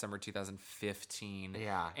now, summer 2015.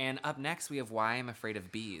 Yeah. And up next, we have Why I'm Afraid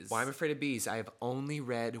of Bees. Why I'm Afraid of Bees. I have only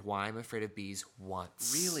read Why I'm Afraid of Bees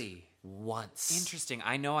once. Really? Once. Interesting.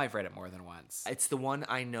 I know I've read it more than once. It's the one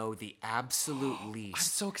I know the absolute least. I'm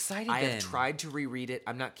so excited I then. have tried to reread it.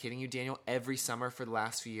 I'm not kidding you, Daniel, every summer for the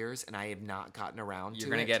last few years, and I have not gotten around to it. You're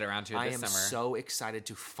going to get around to it this summer. I am so excited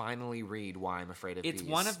to finally read Why I'm Afraid of Bees. It's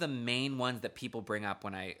one of the main ones that people bring up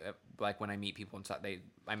when I meet people and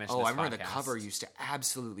I mentioned I this remember the podcast. cover used to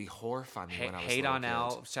absolutely horrify me when I was a little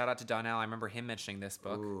Donnell. kid. Shout out to Donnell. I remember him mentioning this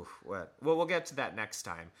book. Ooh, what? Well, we'll get to that next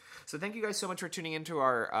time. So thank you guys so much for tuning into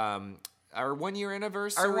our 1 year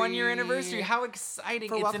anniversary. Our 1 year anniversary. How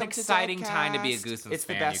exciting. It's an exciting time to be a Goosebumps fan, It's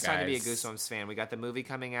the best you time to be a guys. Goosebumps fan. We got the movie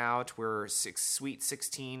coming out. We're sweet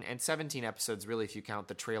 16 and 17 episodes, really, if you count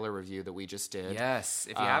the trailer review that we just did. Yes.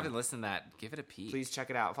 If you haven't listened to that, give it a peek. Please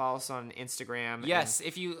check it out. Follow us on Instagram. Yes.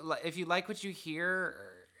 If you like what you hear,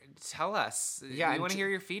 tell us. Yeah, we want to hear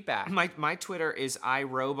your feedback. My Twitter is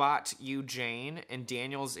iRobotUJane, and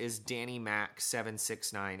Daniel's is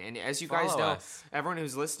DannyMac769. And as you guys Follow know, us. everyone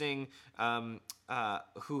who's listening,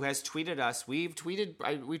 who has tweeted us, we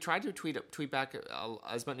tried to tweet back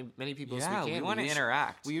as many people as we can. we want to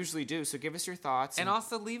interact. We usually do. So give us your thoughts, and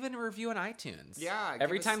also leave a review on iTunes. Yeah,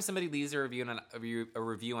 every give us- time somebody leaves a review on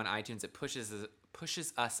iTunes, it pushes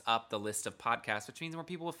us up the list of podcasts, which means more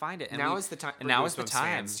people will find it. And now is the time. And now is the Goosebumps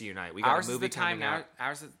time fans to unite. We got ours a movie is the time. coming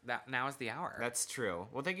out. Now is the hour. That's true.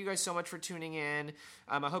 Well, thank you guys so much for tuning in.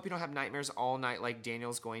 I hope you don't have nightmares all night like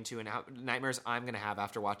Daniel's going to, and nightmares I'm going to have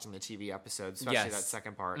after watching the TV episode, especially that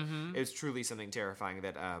second part. Mm-hmm. It was truly something terrifying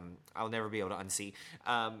that I'll never be able to unsee.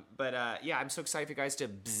 But I'm so excited for you guys to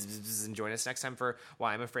and join us next time for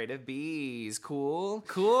Why I'm Afraid of Bees. Cool?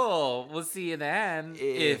 Cool. We'll see you then.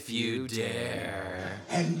 If you dare.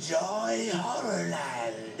 Enjoy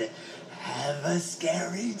Horrorland. Have a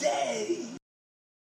scary day.